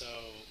right. So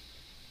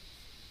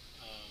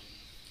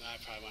now I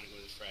probably want to go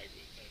to the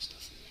fragment. There's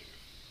nothing there.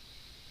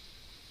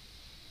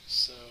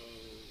 So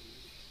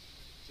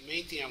the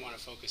main thing I want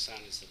to focus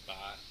on is the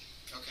bot.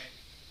 Okay.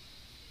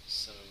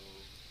 So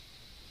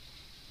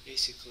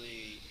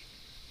basically,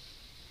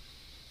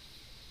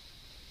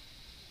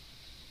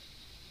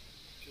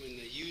 when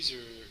the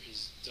user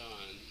is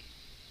done,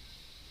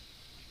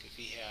 like if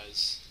he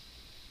has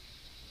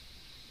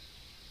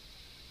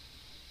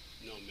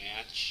no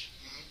match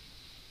Mhm.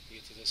 to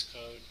get to this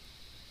code,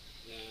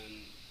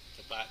 then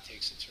the bot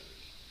takes a turn.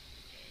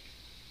 Okay.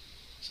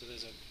 So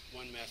there's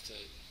one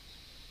method.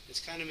 It's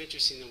kind of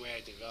interesting the way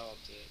I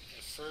developed it.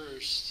 At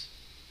first,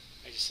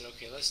 I just said,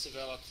 okay, let's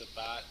develop the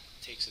bot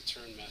takes a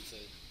turn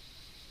method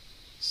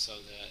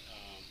so that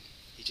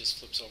he just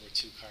flips over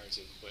 2 cards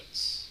and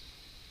quits.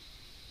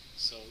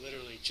 So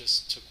literally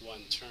just took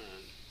one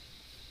turn.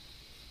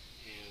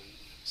 And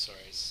sorry,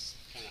 it's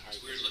kind of hard.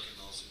 It's weird looking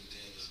all zoomed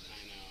in, isn't it?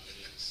 I know it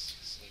is.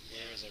 It's like,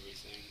 where is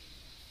everything?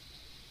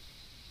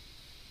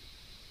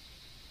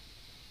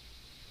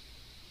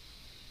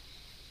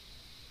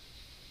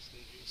 So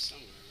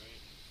somewhere,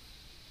 right?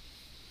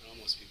 I'd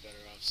almost be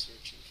better off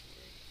searching for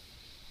it.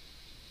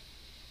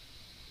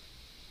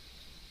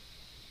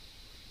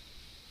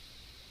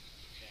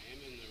 Okay, I'm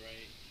in the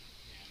right,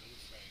 yeah, I'm in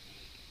the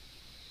fragment.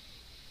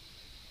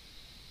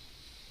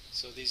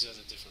 So these are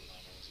the different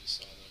levels, you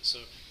saw those. So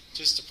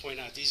just to point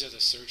out, these are the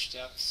search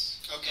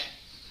depths. Okay.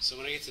 So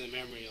when I get to the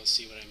memory, you'll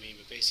see what I mean,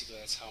 but basically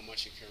that's how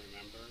much it can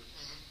remember.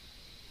 Mm-hmm.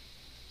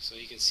 So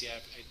you can see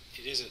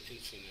it isn't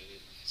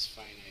infinite, it's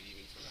finite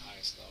even for the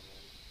highest level.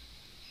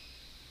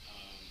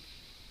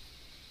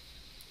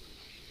 Where am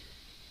I here?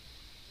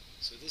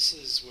 So this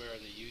is where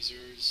the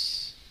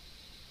users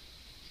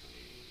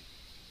claim.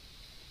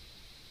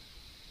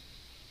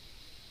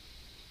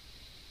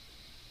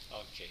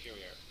 Okay, here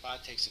we are.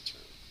 Bot takes a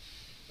turn.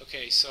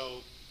 Okay,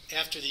 so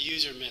after the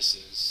user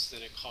misses,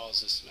 then it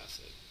calls this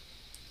method.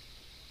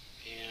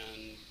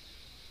 And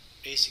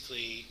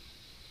basically,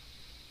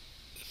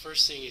 the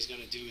first thing he's going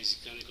to do is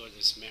he's going to go to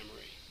this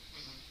memory,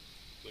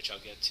 which I'll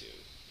get to.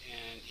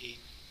 And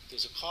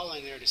there's a call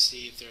line there to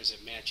see if there's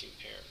a matching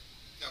pair.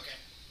 Okay.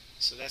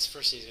 So that's the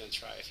first thing he's going to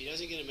try. If he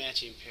doesn't get a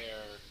matching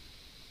pair,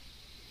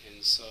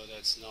 and so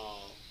that's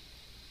null,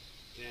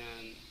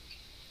 then,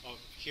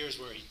 here's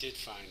where he did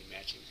find a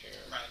matching pair.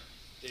 Right.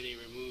 Then he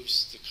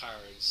removes the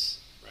cards,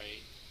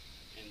 right,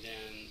 and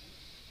then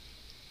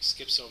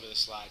skips over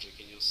this logic,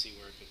 and you'll see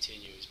where it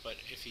continues. But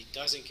if he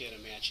doesn't get a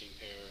matching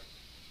pair,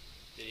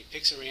 then he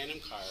picks a random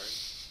card,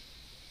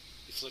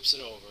 he flips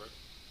it over,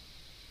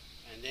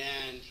 and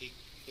then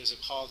there's a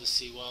call to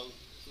see, well,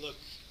 look,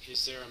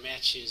 is there a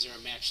match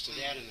to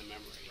that in the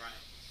memory?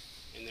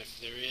 Right. And if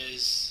there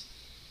is,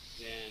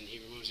 then he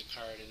removes a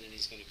card, and then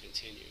he's going to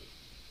continue.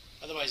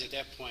 Otherwise, at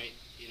that point,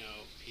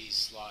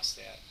 he's lost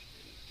that,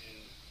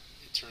 and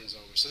it turns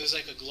over. So there's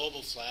like a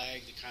global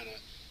flag that kind of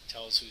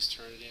tells whose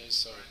turn it is.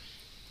 So,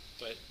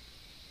 but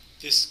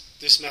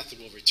this method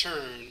will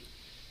return,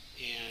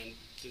 and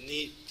the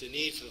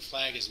need for the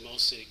flag is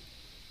mostly,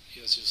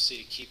 as you'll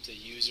see, to keep the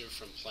user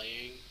from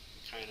playing.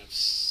 It kind of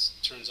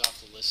turns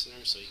off the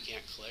listener so he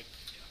can't click.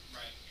 Yeah.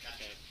 Right.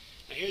 Gotcha. Okay.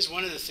 Now here's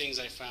one of the things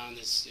I found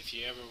is if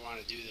you ever want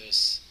to do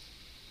this,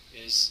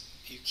 is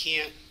you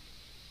can't.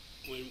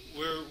 When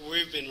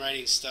we've been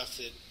writing stuff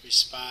that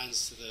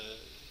responds to the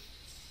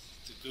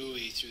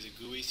GUI through the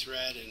GUI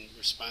thread and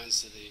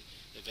responds to the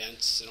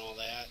events and all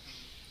that.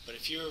 But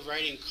if you're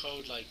writing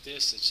code like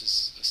this, it's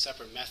just a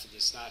separate method.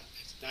 It's not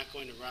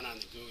going to run on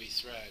the GUI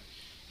thread.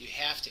 You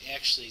have to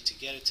actually, to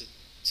get it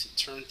to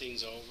turn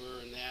things over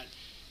and that,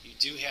 you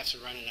do have to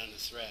run it on the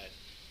thread.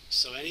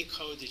 So any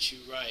code that you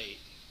write,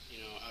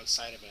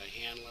 outside of a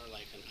handler,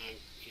 like on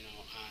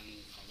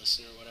a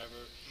listener or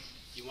whatever,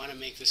 you want to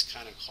make this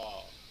kind of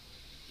call.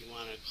 You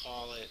want to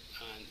call it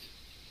on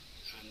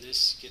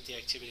this, get the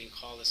activity and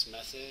call this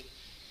method,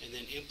 and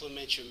then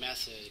implement your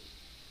method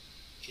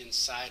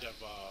inside of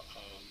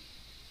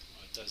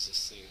it does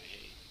this thing I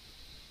hate.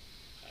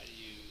 How do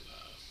you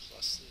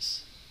plus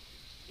this?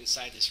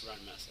 Inside this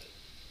run method.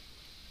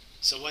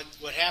 So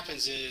what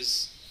happens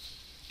is,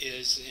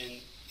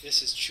 and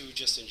this is true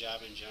just in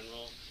Java in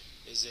general,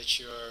 is that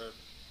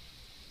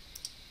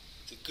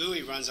the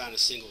GUI runs on a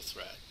single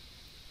thread.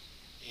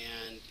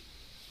 And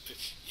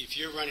if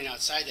you're running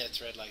outside that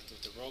thread, like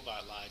with the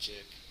robot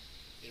logic,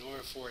 in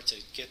order for it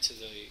to get to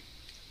the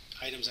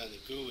items on the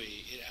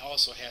GUI, it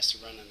also has to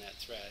run on that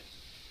thread.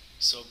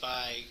 So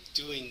by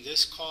doing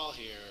this call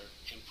here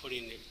and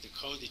putting the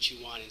code that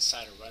you want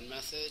inside a run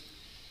method,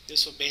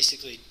 this will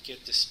basically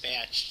get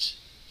dispatched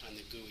on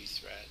the GUI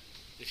thread.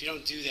 If you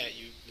don't do that,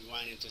 you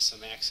run into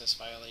some access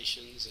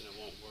violations and it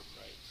won't work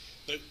right.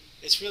 But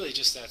it's really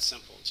just that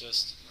simple.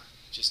 Just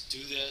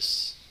do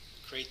this,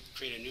 create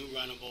a new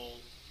runnable,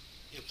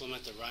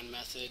 implement the run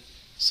method.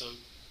 So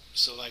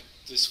like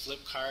this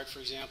flip card, for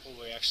example,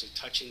 where you're actually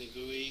touching the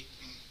GUI,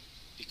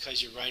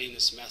 because you're writing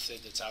this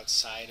method that's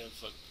outside of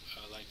a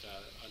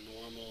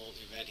normal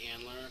event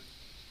handler,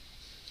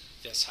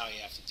 that's how you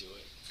have to do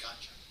it.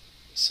 Gotcha.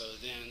 So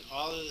then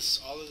all of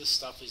this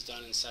stuff is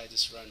done inside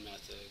this run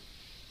method.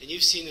 And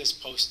you've seen this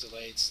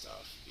post-delayed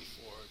stuff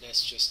before.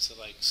 That's just to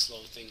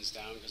slow things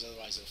down, because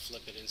otherwise it'll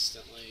flip it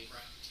instantly.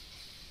 Right.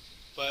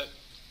 But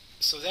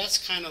so that's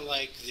kind of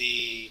like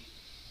the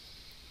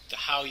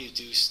how you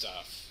do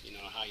stuff,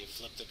 how you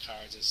flip the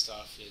cards and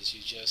stuff, is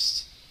you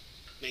just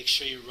make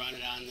sure you run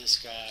it on this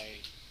guy,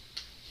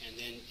 and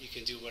then you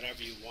can do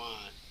whatever you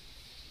want.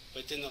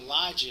 But then the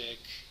logic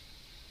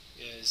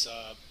is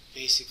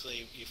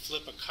basically you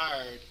flip a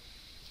card,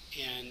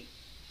 and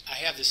I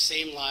have the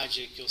same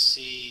logic you'll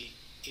see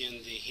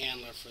in the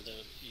handler for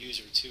the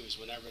user too, is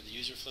whenever the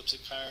user flips a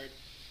card,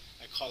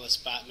 I call this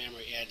bot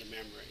memory add to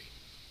memory.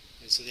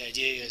 And so the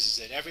idea is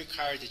that every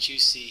card that you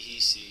see, he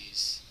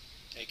sees,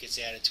 that gets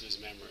added to his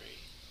memory,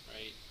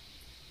 right?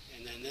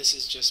 And then this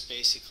is just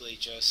basically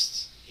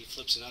he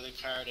flips another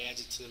card,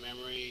 adds it to the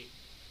memory.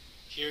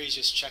 Here he's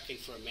just checking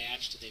for a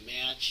match. Do they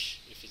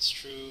match? If it's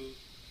true,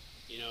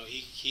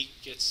 he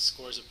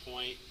scores a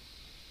point,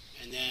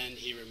 and then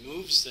he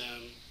removes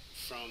them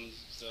from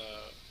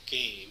the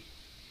game,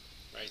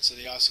 right? So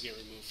they also get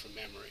removed from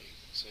memory,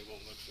 so he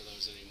won't look for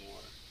those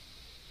anymore.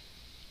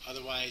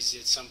 Otherwise,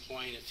 at some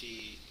point, if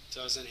he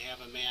doesn't have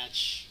a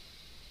match,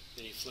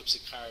 then he flips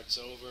the cards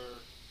over,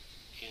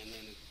 and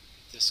then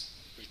this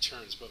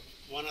returns. But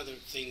one other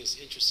thing that's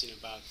interesting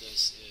about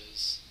this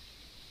is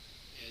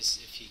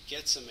if he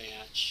gets a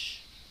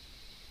match,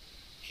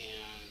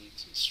 and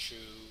it's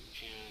true,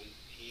 and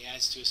he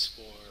adds to his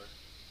score,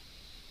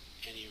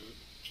 and he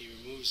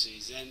removes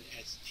these, then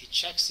he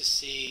checks to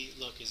see,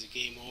 look, is the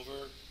game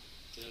over?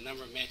 Do the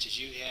number of matches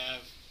you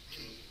have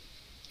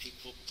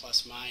equal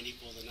plus mine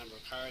equal the number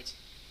of cards?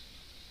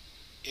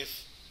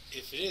 If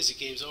it is, the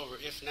game's over.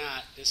 If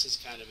not, this is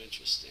kind of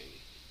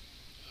interesting.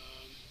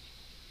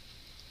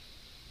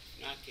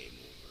 If not game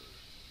over,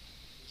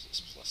 there's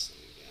this plus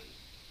thing again.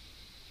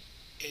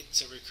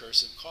 It's a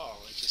recursive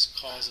call. It just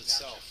calls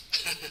itself.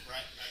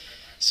 Right.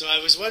 So I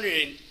was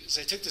wondering, as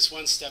I took this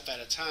one step at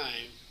a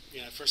time,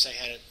 at first I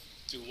had it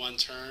do one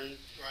turn,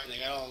 and I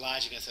got all the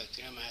logic. I thought,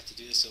 damn, I have to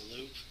do this in a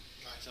loop.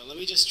 Right. So let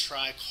me just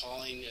try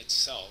calling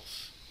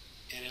itself,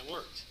 and it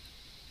worked.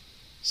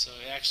 So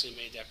it actually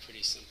made that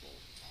pretty simple.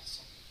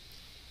 Awesome.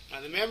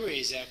 Now the memory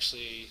is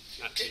actually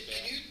not too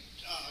bad.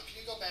 Can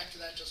you go back to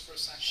that just for a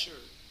second? Sure.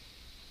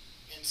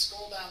 And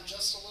scroll down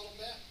just a little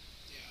bit?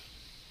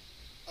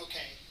 Yeah.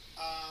 Okay.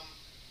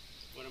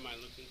 What am I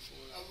looking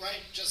for? Right,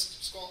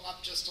 just scroll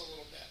up just a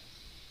little bit.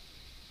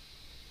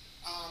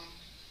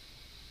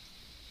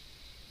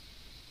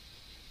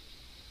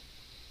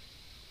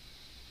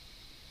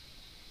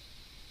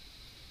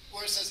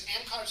 Where it says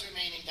and cards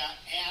remaining dot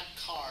add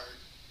card,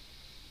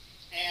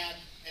 add,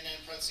 and then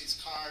parentheses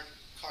card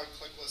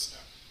click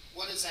listener.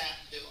 What is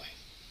that doing?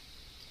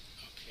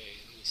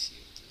 Okay, let me see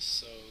what this.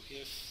 So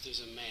if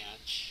there's a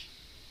match,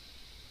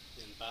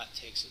 then bot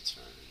takes a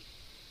turn.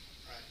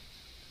 Right.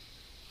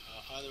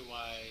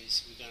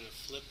 Otherwise, we're going to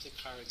flip the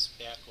cards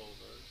back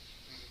over,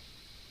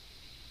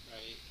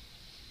 right?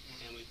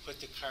 And we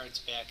put the cards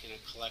back in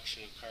a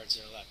collection of cards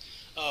that are left.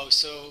 Oh,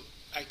 so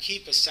I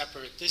keep a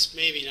separate, this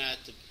may be not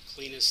the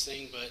cleanest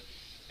thing, but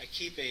I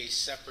keep a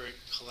separate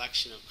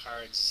collection of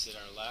cards that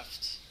are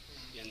left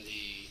in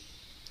the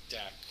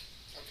deck.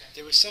 Okay.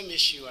 There was some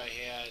issue I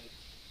had.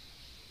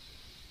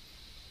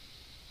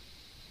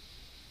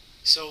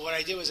 So what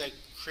I did was I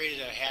created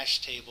a hash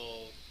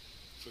table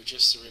for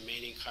just the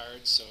remaining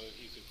cards, so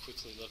you could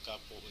quickly look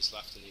up what was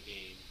left in the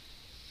game.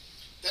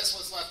 That's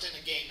what's left in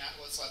the game, not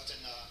what's left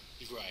in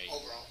the Right.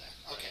 overall deck.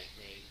 Okay.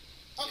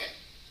 Right. Okay.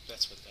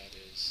 That's what that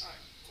is. All right.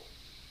 Cool.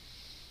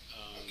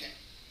 Okay.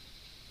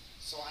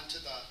 So on to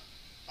the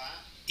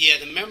bot. Yeah,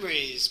 the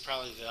memory is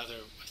probably the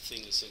other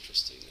thing that's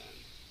interesting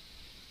then.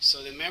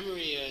 So the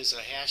memory is a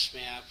hash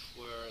map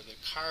where the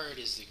card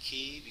is the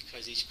key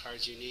because each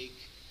card's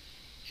unique.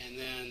 And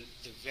then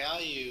the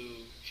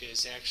value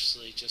is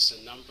actually just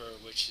a number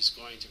which is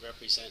going to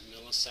represent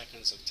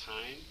milliseconds of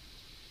time.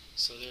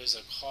 So there's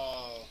a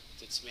call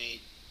that's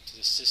made to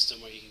the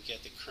system where you can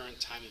get the current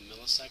time in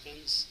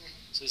milliseconds.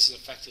 So this is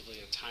effectively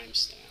a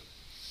timestamp.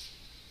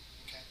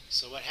 Okay.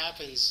 So what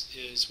happens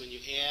is when you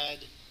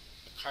add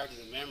a card to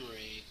the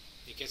memory,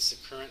 it gets the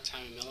current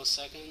time in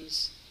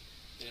milliseconds,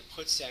 and it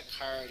puts that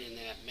card in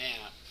that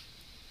map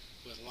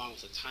along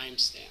with a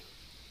timestamp.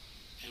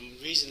 And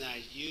the reason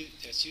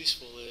that's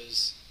useful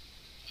is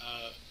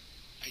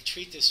I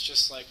treat this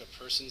just like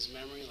a person's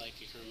memory,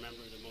 like you can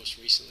remember the most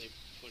recently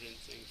put in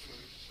thing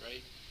first,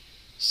 right?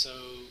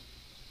 So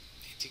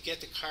to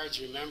get the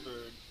cards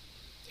remembered,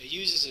 it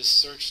uses a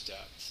search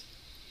depth,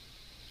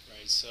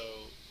 right?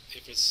 So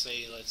if it's,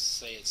 let's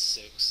say it's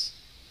 6,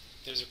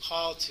 there's a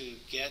call to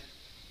get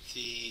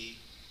the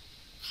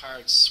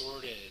cards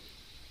sorted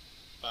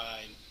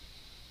by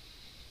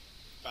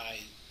I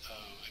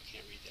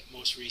can't read that,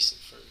 most recent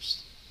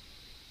first.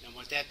 And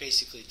what that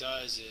basically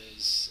does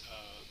is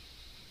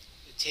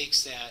it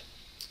takes that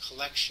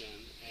collection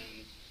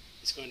and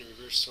it's going to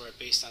reverse sort it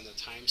based on the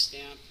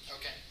timestamp.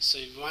 Okay. So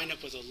you wind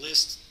up with a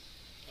list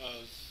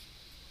of,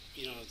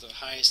 the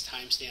highest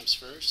timestamps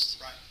first.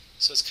 Right.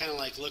 So it's kind of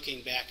like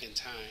looking back in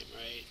time,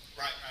 right?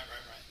 Right.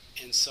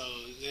 And so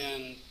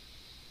then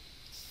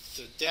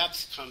the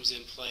depth comes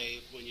in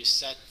play when you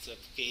set the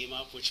game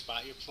up, which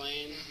bot you're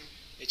playing.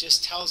 It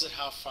just tells it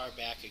how far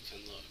back it can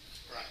look.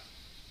 Right.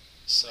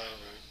 So,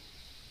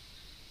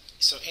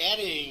 so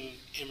adding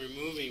and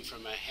removing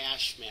from a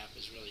hash map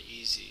is really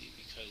easy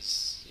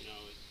because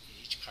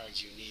each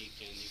card's unique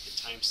and you can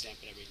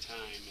timestamp it every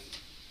time,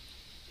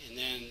 and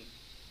then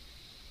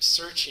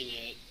searching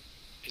it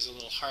is a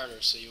little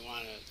harder. So you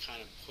want to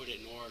kind of put it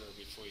in order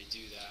before you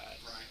do that.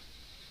 Right.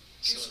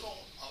 Can you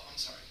scroll? Oh, I'm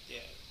sorry.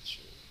 Yeah,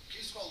 sure. Can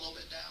you scroll a little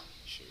bit down?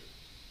 Sure.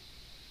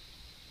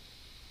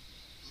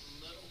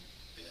 A little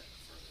bit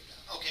further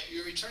down. Okay,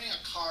 you're returning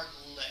a card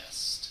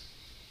list.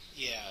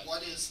 Yeah.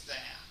 What is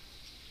that?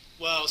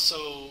 Well,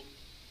 so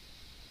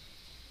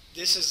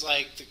this is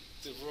like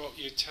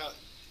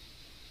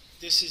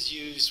this is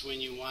used when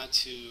you want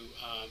to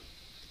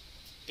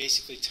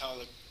basically tell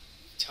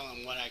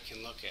them what I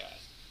can look at.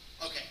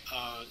 Okay.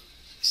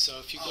 So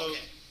if you go,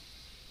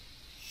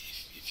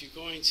 if you're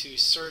going to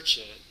search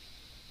it,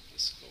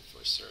 let's go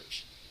for a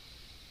search.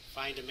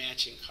 Find a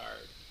matching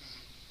card.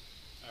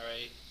 All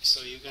right,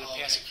 so you're going to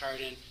pass a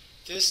card in.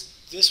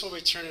 This will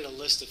return it a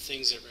list of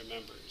things it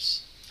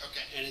remembers.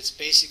 Okay. And it's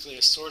basically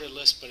a sorted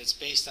list, but it's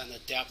based on the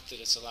depth that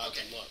it's allowed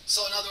to look.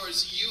 So in other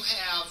words, you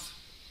have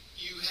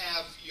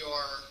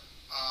your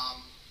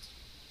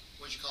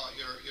what do you call it?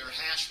 Your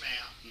hash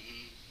map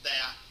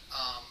that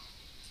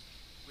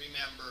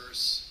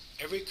remembers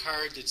every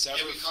card that's ever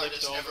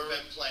flipped over, ever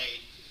been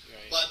played.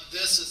 Right. But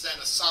this is then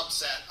a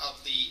subset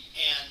of the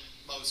N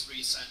most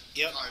recent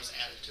cards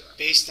added to it.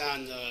 Based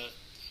on the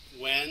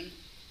when,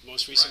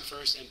 most recent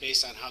first, and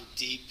based on how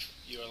deep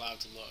you're allowed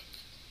to look.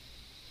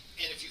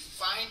 And if you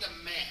find a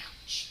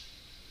match,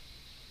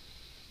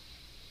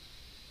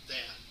 then...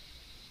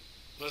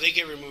 Well, they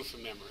get removed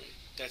from memory.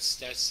 That's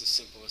the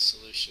simplest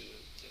solution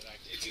that I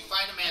can If you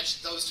find a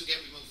match, those two get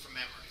removed from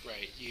memory.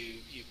 Right.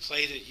 You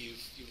play that. You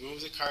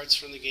remove the cards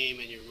from the game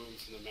and you remove them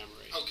from the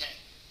memory. Okay.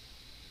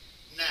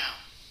 Now,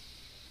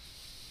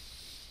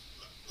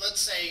 let's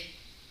say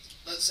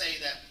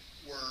that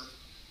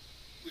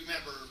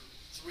remember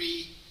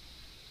three.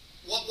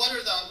 What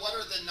are the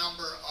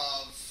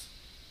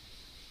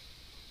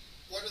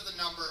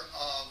number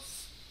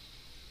of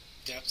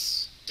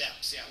depths?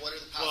 Depths, yeah. What are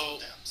the possible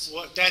depths?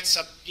 That's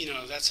up.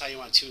 That's how you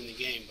want to tune the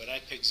game. But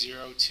I pick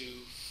 0,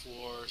 2,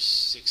 4,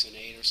 6, and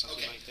 8 or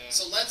something like that.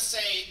 So let's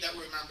say that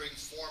we're remembering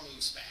 4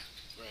 moves back.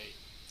 Right.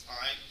 All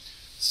right.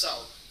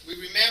 So we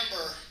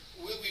remember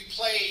we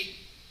played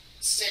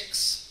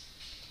 6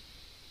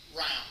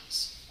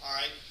 rounds. All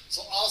right.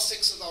 So all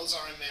 6 of those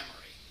are in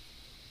memory,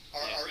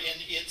 are in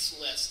its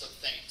list of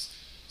things.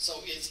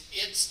 So it's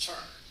its turn.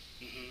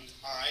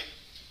 All right.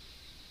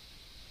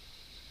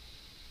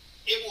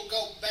 It will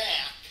go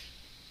back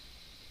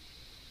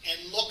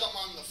and look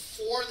among the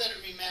 4 that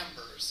it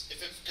remembers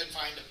if it can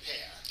find a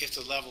pair. If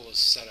the level is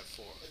set at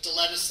 4. If the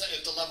level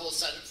is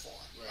set at 4.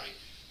 Right.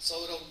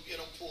 So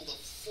it'll pull the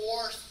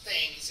 4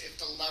 things if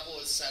the level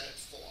is set at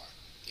 4.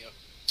 Yep.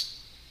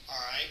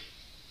 All right.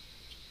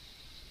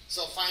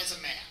 So it finds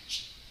a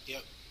match.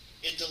 Yep.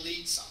 It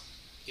deletes them.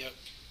 Yep.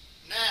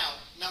 Now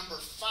number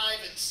 5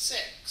 and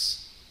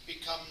 6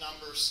 become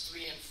numbers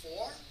 3 and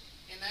 4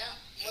 in that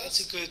list? That's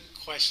a good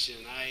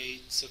question.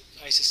 I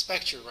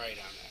suspect you're right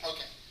on that.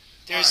 Okay.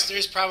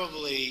 There's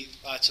probably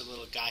lots of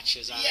little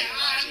gotchas on it. Yeah,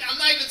 I'm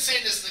not even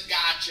saying this is a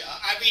gotcha.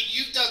 I mean,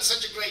 you've done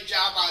such a great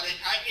job on it.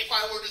 If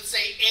I were to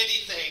say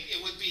anything,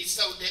 it would be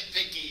so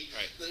nitpicky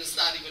that it's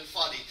not even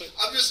funny. But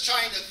I'm just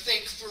trying to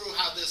think through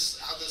how this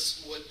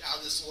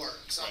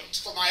works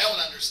for my own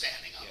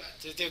understanding of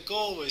it. Their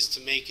goal was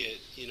to make it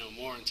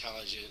more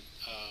intelligent,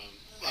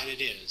 and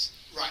it is.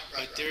 Right.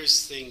 But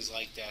there's things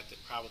like that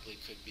probably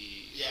could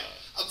be. Yeah,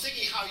 I'm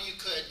thinking how you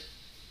could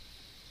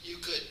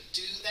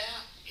do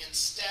that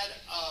instead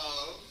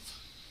of.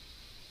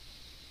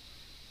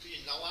 Could you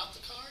null out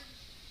the card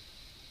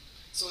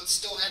so it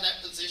still had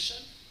that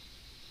position?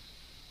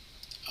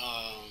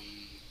 I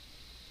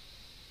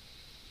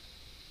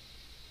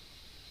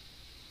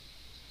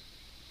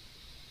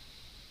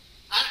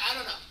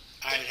don't know.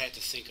 I would have to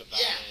think about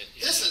it.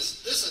 Yeah, this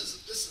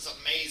is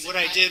amazing. What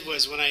I did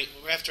was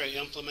after I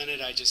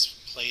implemented, I just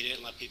played it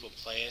and let people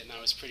play it, and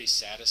I was pretty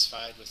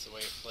satisfied with the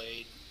way it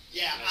played.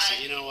 Yeah, and I said,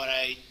 you know what,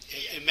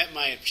 it met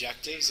my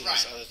objectives, and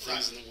there's other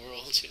things in the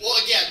world. Well,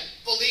 again,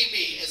 believe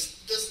me, this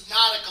is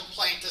not a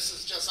complaint. This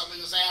is just I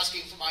was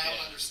asking for my own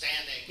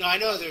understanding. No, I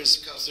know there's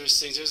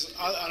things. There's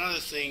another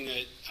thing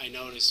that I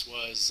noticed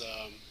was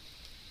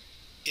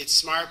it's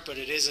smart, but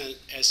it isn't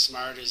as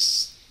smart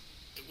as.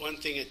 One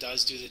thing it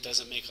does do that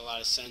doesn't make a lot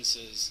of sense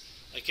is,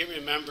 like, it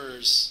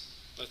remembers,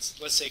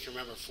 let's say it can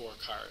remember 4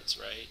 cards,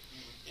 right?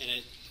 Mm-hmm. And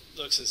it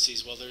looks and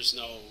sees, well, there's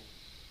no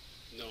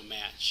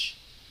match.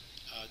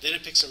 Then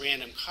it picks a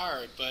random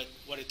card, but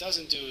what it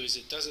doesn't do is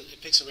it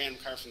picks a random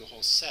card from the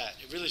whole set.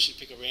 It really should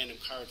pick a random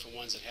card from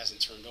ones it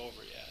hasn't turned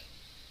over yet.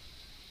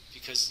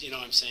 Because, you know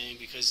what I'm saying?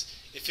 Because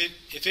if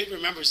it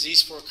remembers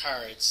these 4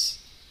 cards,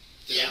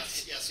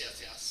 yes.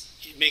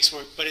 It makes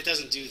more, but it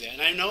doesn't do that,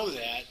 and I know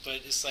that.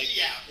 But it's like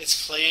it's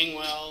playing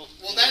well.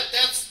 Well,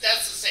 that's the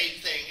same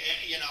thing.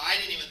 I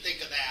didn't even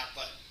think of that,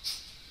 but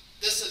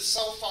this is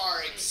so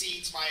far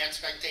exceeds my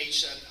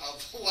expectation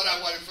of what I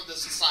wanted from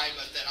this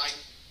assignment that I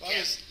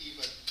can't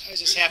even. I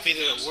was just happy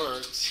that it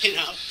worked,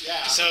 Yeah.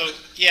 So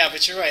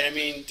but you're right. I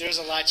mean, there's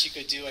a lot you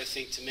could do, I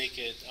think, to make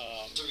it.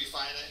 To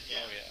refine it.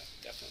 Yeah. Oh yeah,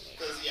 definitely.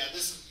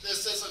 Because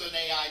this isn't an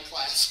AI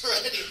class or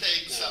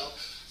anything, no. So.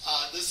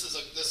 This is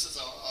an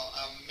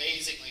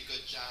amazingly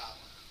good job.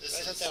 I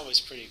thought that was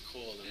pretty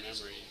cool, the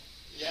memory.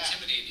 Yeah.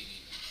 Intimidating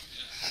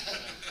even.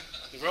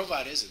 The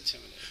robot is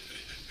intimidating.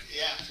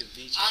 Yeah. It can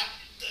beat you.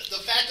 The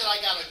fact that I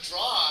got a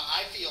draw,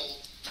 I feel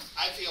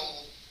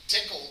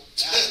tickled.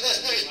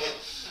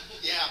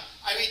 Yeah.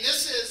 I mean,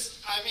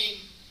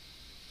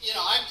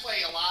 I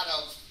play a lot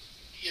of,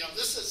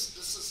 this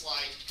is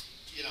like,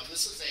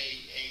 this is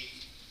a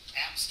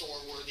app store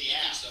worthy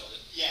app.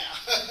 Yeah.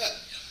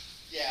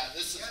 Yeah,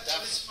 this is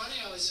definitely. It's funny.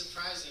 I was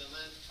surprised that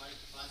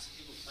lots of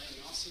people play, and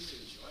they all seem to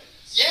enjoy it.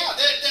 Yeah,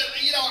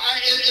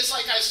 it's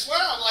like I swear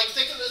I'm like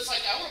thinking it's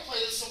like I want to play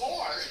this some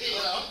more.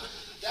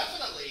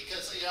 definitely,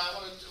 because I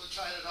want to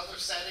try it in other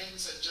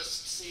settings and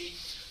just see,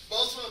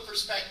 both from the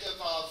perspective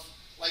of,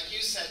 like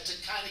you said, to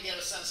kind of get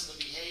a sense of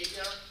the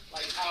behavior,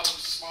 like how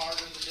smart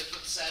in the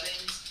different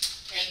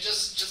settings, and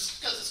just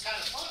because it's kind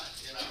of fun,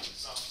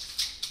 So,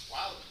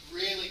 wow,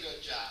 really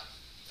good job.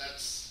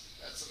 That's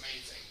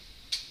amazing.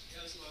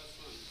 Yeah, it was a lot of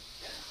fun.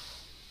 Yeah.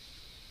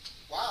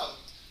 Wow.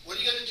 What are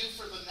you going to do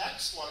for the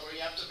next one where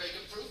you have to make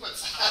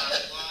improvements?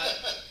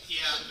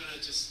 Yeah, I'm going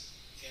to just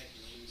add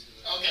blame to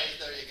it. Okay,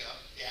 there you go.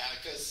 Yeah,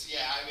 because, you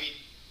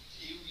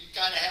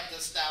kind of have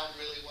this down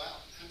really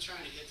well. I'm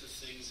trying to hit the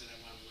things that I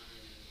want to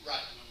learn.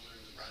 Right. I want to learn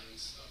the running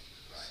stuff.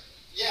 Right.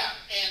 Yeah,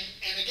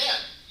 and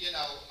again,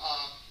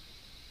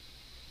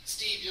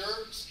 Steve,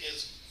 yours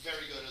is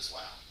very good as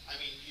well. I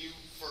mean, you,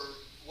 for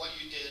what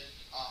you did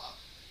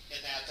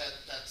in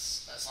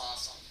that's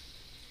awesome.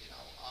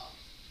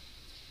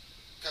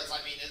 Because,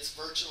 it's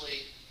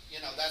virtually,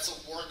 that's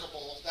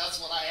that's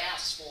what I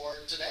asked for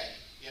today,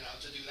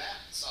 to do that.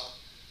 So,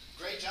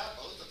 great job,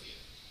 both of you.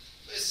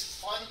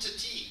 It's fun to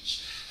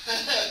teach. Well,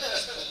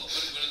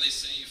 what do they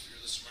say? If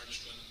you're the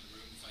smartest one in the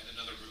room, find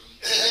another room.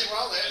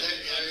 Well, there I'm you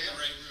in go. the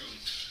right room.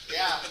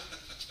 Yeah.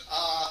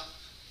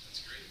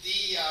 That's great.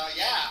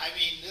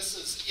 This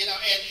is, and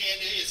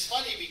it's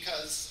funny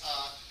because,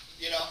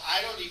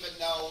 I don't even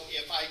know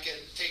if I can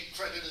take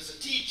credit as a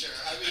teacher.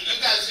 You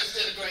guys just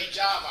did a great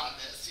job on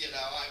this,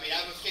 I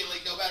have a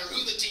feeling no matter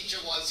who the teacher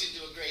was, you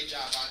do a great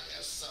job on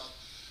this, so.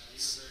 You're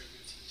a very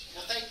good teacher.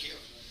 Well, thank you.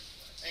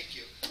 Thank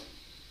you.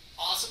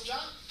 Awesome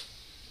job.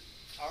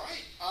 All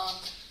right.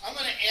 I'm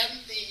going to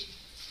end the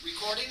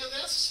recording of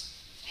this,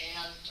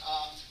 and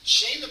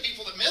shame the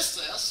people that missed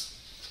this.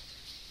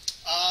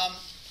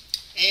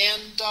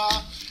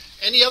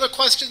 Any other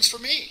questions for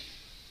me?